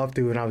beat off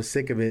to, and I was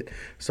sick of it.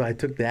 So I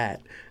took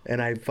that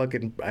and I took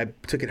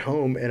it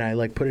home, and I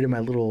like put it in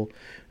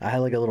I had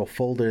like a little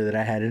folder that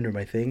I had under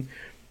my thing.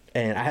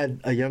 And I had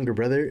a younger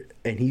brother,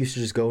 and he used to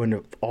just go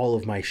into all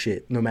of my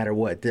shit, no matter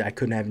what. I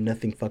couldn't have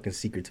nothing fucking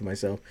secret to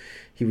myself.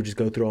 He would just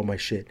go through all my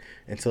shit.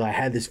 And so I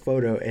had this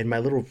photo, and my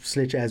little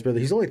snitch-ass brother,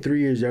 he's only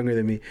 3 years younger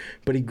than me,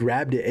 but he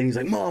grabbed it, and he's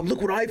like, "Mom,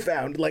 look what I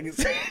found." Like,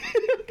 it's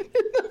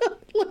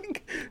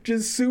like,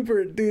 just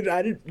super, dude,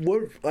 I didn't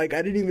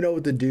even know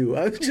what to do.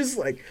 I was just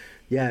like,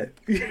 yeah.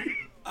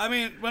 I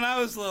mean, when I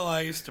was little, I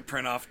used to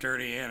print off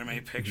dirty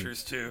anime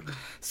pictures too.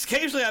 So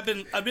occasionally, I've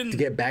been to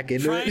get back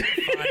into trying it.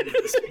 to find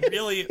this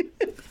really.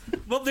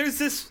 Well, there's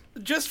this,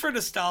 just for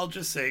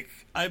nostalgia's sake,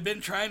 I've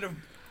been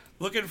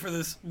looking for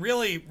this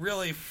really,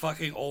 really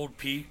fucking old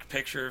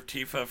picture of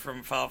Tifa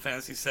from Final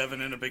Fantasy VII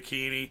in a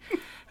bikini,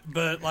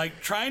 but like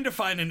trying to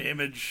find an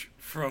image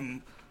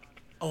from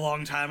a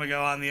long time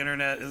ago on the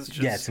internet is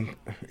just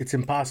it's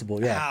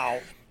impossible. Yeah. How?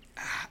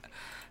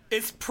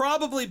 It's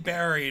probably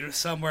buried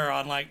somewhere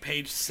on like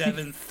page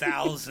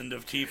 7,000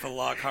 of Tifa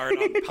Lockhart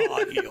on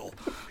Polyheal.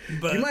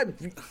 But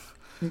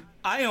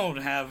I don't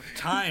have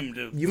time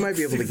to. You might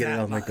be able to get it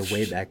on like the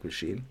Wayback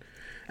Machine.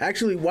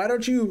 Actually, why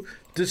don't you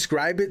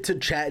describe it to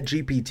Chat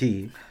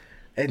GPT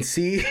and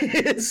see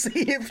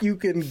if you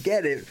can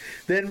get it?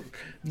 Then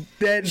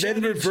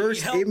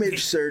reverse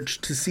image search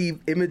to see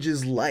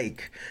images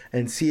like,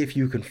 and see if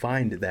you can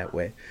find it that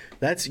way.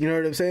 That's, you know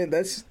what I'm saying?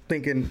 That's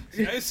thinking.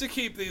 I used to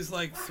keep these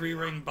like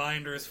 3-ring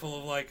binders full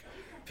of like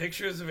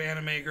pictures of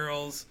anime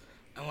girls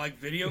and like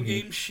video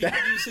game sheet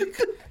music.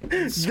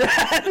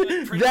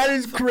 That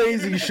is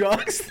crazy,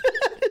 Shucks.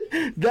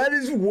 That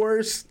is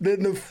worse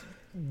than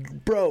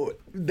bro.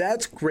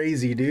 That's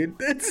crazy, dude.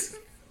 That's.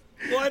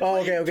 Well,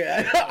 okay.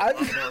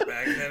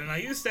 Back then, and I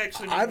used to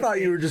actually. I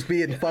thought you were just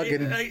being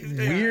fucking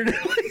weird.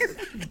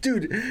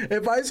 Dude,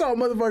 if I saw a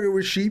motherfucker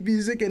with sheet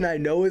music and I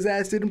know his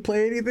ass didn't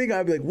play anything,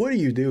 I'd be like, what are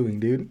you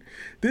doing, dude?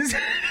 This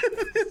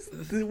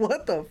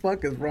what the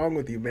fuck is wrong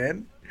with you,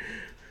 man?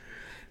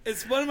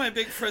 It's one of my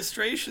big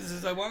frustrations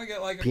is I want to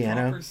get like a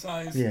piano? proper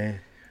size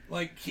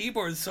like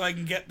keyboard so I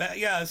can get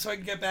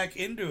back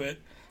into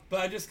it. But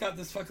I just got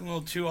this fucking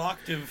little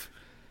 2-octave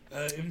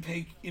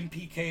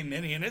MPK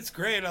Mini, and it's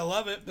great. I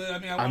love it, but I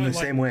mean, I'm the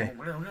same way.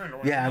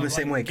 Yeah, I'm the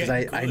same way, because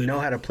I know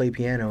how to play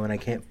piano, and I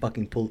can't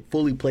fucking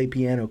fully play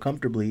piano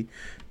comfortably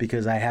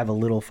because I have a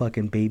little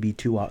fucking baby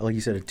like you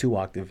said, a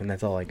 2-octave, and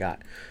that's all I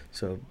got.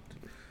 So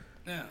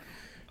yeah,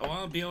 I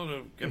want to be able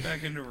to get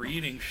back into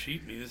reading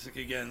sheet music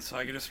again, so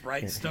I can just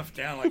write stuff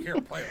down. Like, here,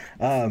 play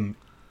it.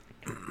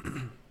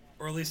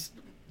 Or at least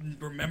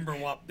remember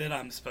what bit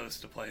I'm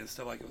supposed to play and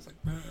stuff. Like it was like.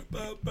 Ba,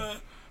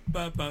 ba,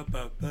 ba, ba,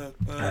 ba, ba,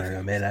 ba. I don't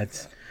know, man.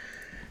 That's.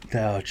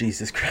 Oh,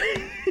 Jesus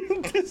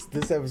Christ.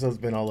 this episode's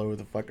been all over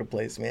the fucking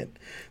place, man.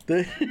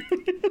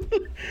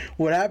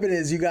 What happened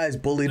is you guys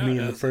bullied me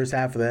in the first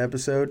half of the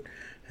episode,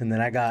 and then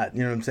I got,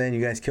 you know what I'm saying?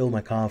 You guys killed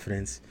my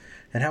confidence.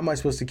 And how am I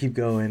supposed to keep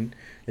going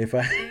if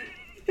I...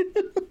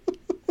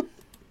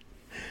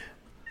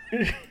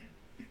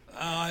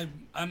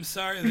 I'm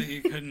sorry that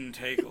you couldn't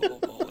take a little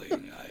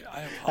bullying.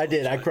 I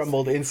did. I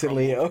crumbled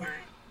instantly. Like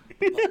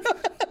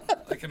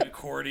an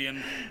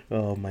accordion.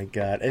 Oh my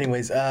god.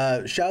 Anyways,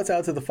 shouts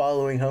out to the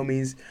following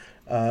homies: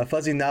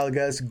 Fuzzy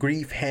Nalagas,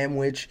 Grief,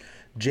 Hamwich,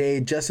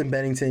 Jade, Justin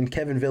Bennington,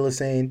 Kevin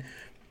Villasane,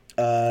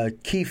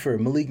 Kiefer,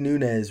 Malik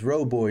Nunez,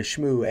 Roboy,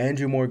 Shmoo,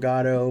 Andrew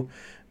Morgado,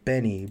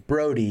 Benny,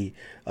 Brody,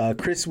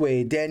 Chris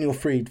Wade, Daniel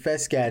Freed,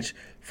 Feskatch,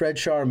 Fred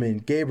Sharman,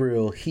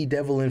 Gabriel, He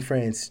Devil in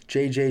France,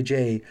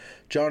 JJJ,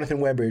 Jonathan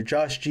Weber,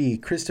 Josh G,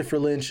 Christopher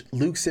Lynch,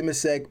 Luke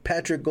Simasek,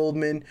 Patrick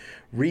Goldman,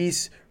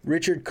 Reese,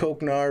 Richard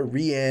Koknar,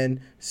 Rianne,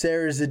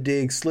 Sarah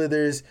Zadig,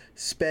 Slithers,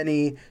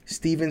 Spenny,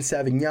 Steven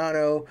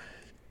Savignano,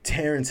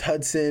 Terrence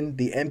Hudson,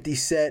 The Empty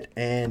Set,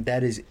 and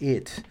that is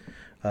it.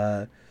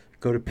 Go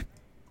to...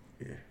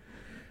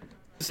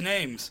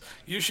 Names.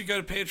 You should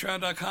go to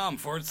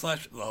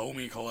patreon.com/the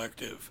Homie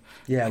Collective.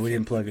 Yeah, we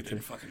didn't plug it today.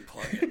 Fucking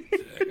plug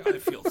it. I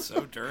feel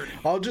so dirty.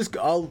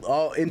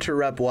 I'll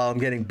interrupt while I'm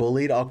getting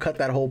bullied. I'll cut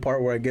that whole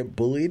part where I get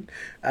bullied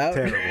out.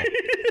 Terrible.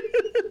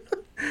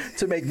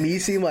 To make me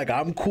seem like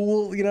I'm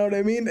cool, you know what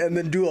I mean? And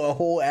then do a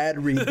whole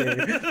ad read there.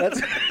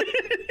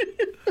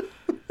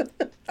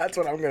 That's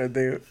what I'm gonna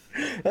do.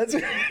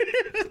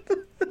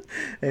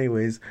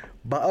 Anyways,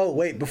 but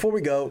wait, before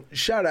we go,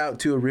 shout out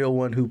to a real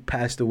one who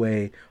passed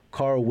away.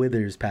 Carl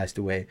Withers passed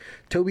away.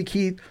 Toby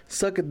Keith,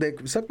 suck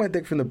my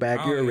dick from the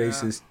back. You're a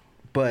racist.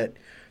 But,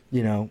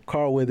 you know,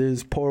 Carl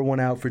Withers, pour one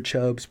out for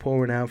Chubbs,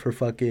 pour one out for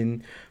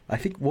fucking, I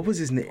think, what was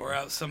his name? Pour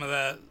out some of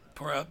that,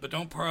 but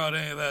don't pour out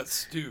any of that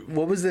stew.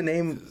 What was the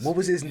name? What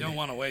was his name? You don't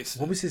want to waste it.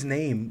 What was his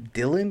name?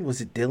 Dylan?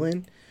 Was it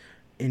Dylan?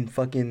 In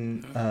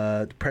fucking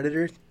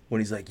Predator?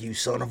 When he's like, you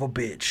son of a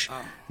bitch. Oh.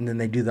 And then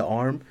they do the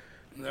arm.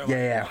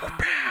 Yeah.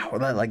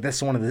 Like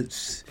that's one of the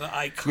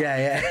icon.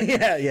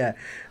 Yeah.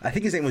 I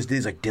think his name was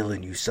like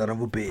Dylan, you son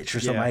of a bitch, or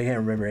something. I can't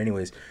remember.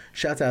 Anyways,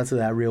 shouts out to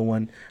that real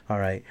one. All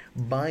right,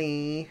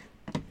 bye.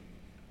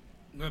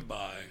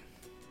 Goodbye.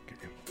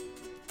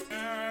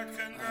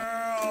 American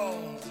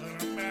girls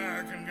and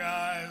American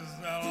guys,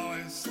 they'll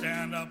always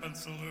stand up and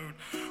salute.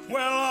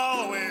 We'll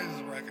always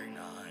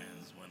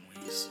recognize when we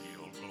see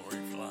Old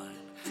Glory flying.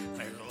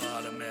 There's a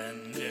lot of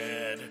men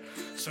dead,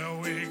 so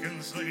we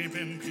can sleep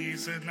in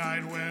peace at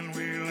night when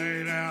we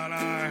lay down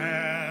our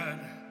head.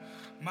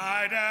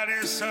 My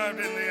daddy served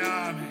in the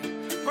army,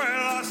 where he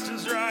lost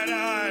his right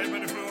eye,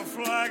 but he flew a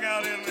flag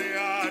out in the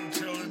yard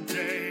till the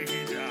day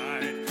he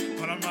died.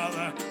 But my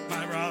mother,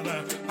 my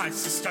brother, my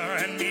sister,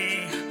 and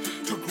me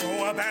to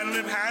grow up and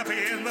live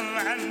happy in the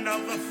land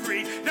of the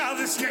free. Now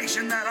this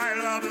nation that I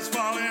love is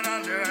falling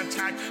under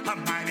attack. A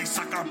mighty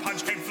sucker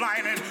punch came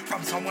flying in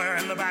from somewhere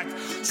in the back.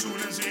 Soon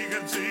as he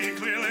could see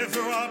clearly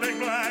through a big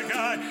black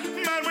eye,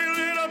 man, we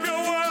lit up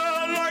your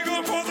world like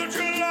a 4th of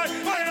July.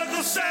 My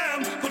Uncle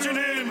Sam put your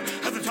name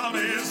at the top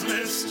of his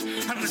list,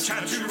 and the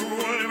statue of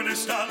liberty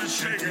started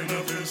shaking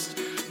the fist.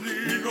 The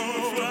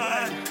eagle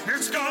fly,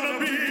 it's gonna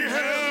be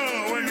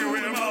hell when you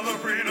hear Mother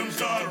Freedom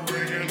start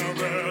ringing a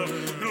bell.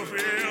 You'll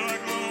feel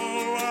like the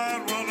whole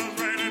wide world is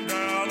raining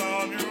down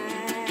on you.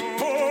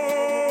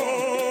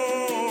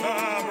 Oh, I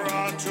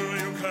brought to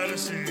you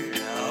courtesy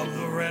of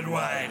the red,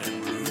 white,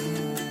 and blue.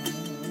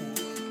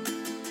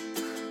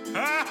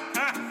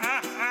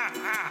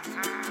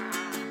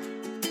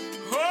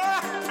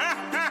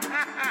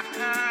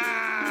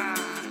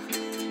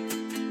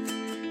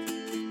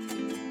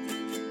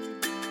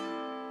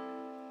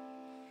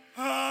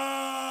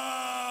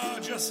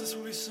 Justice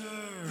will be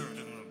served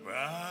and the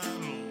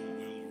battle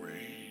will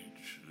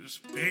rage. This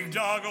big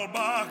dog will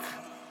bark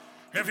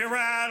if you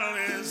rattle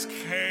his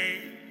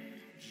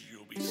cage.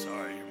 You'll be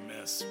sorry you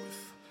mess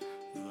with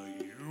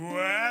the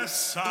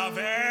U.S. of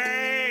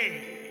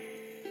A.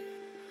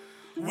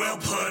 We'll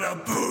put a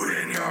boot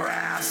in your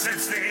ass.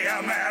 It's the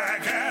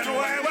American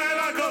way. Well,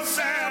 Uncle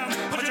Sam,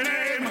 put your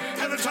name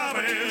at the top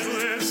of his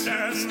list,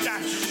 and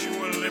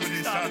Statue of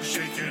Liberty starts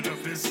shaking a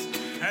fist,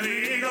 and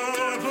the eagle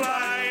will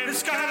fly.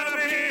 It's gonna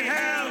be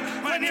hell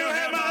when you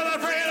hear Mother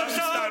Freedom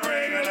start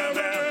ringing a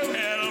bell.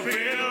 It'll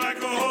feel like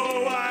the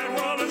whole wide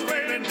world is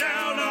raining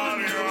down on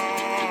you.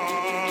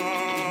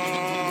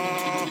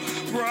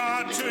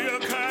 Brought to your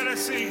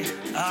courtesy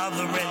of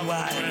the red,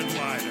 white, and blue.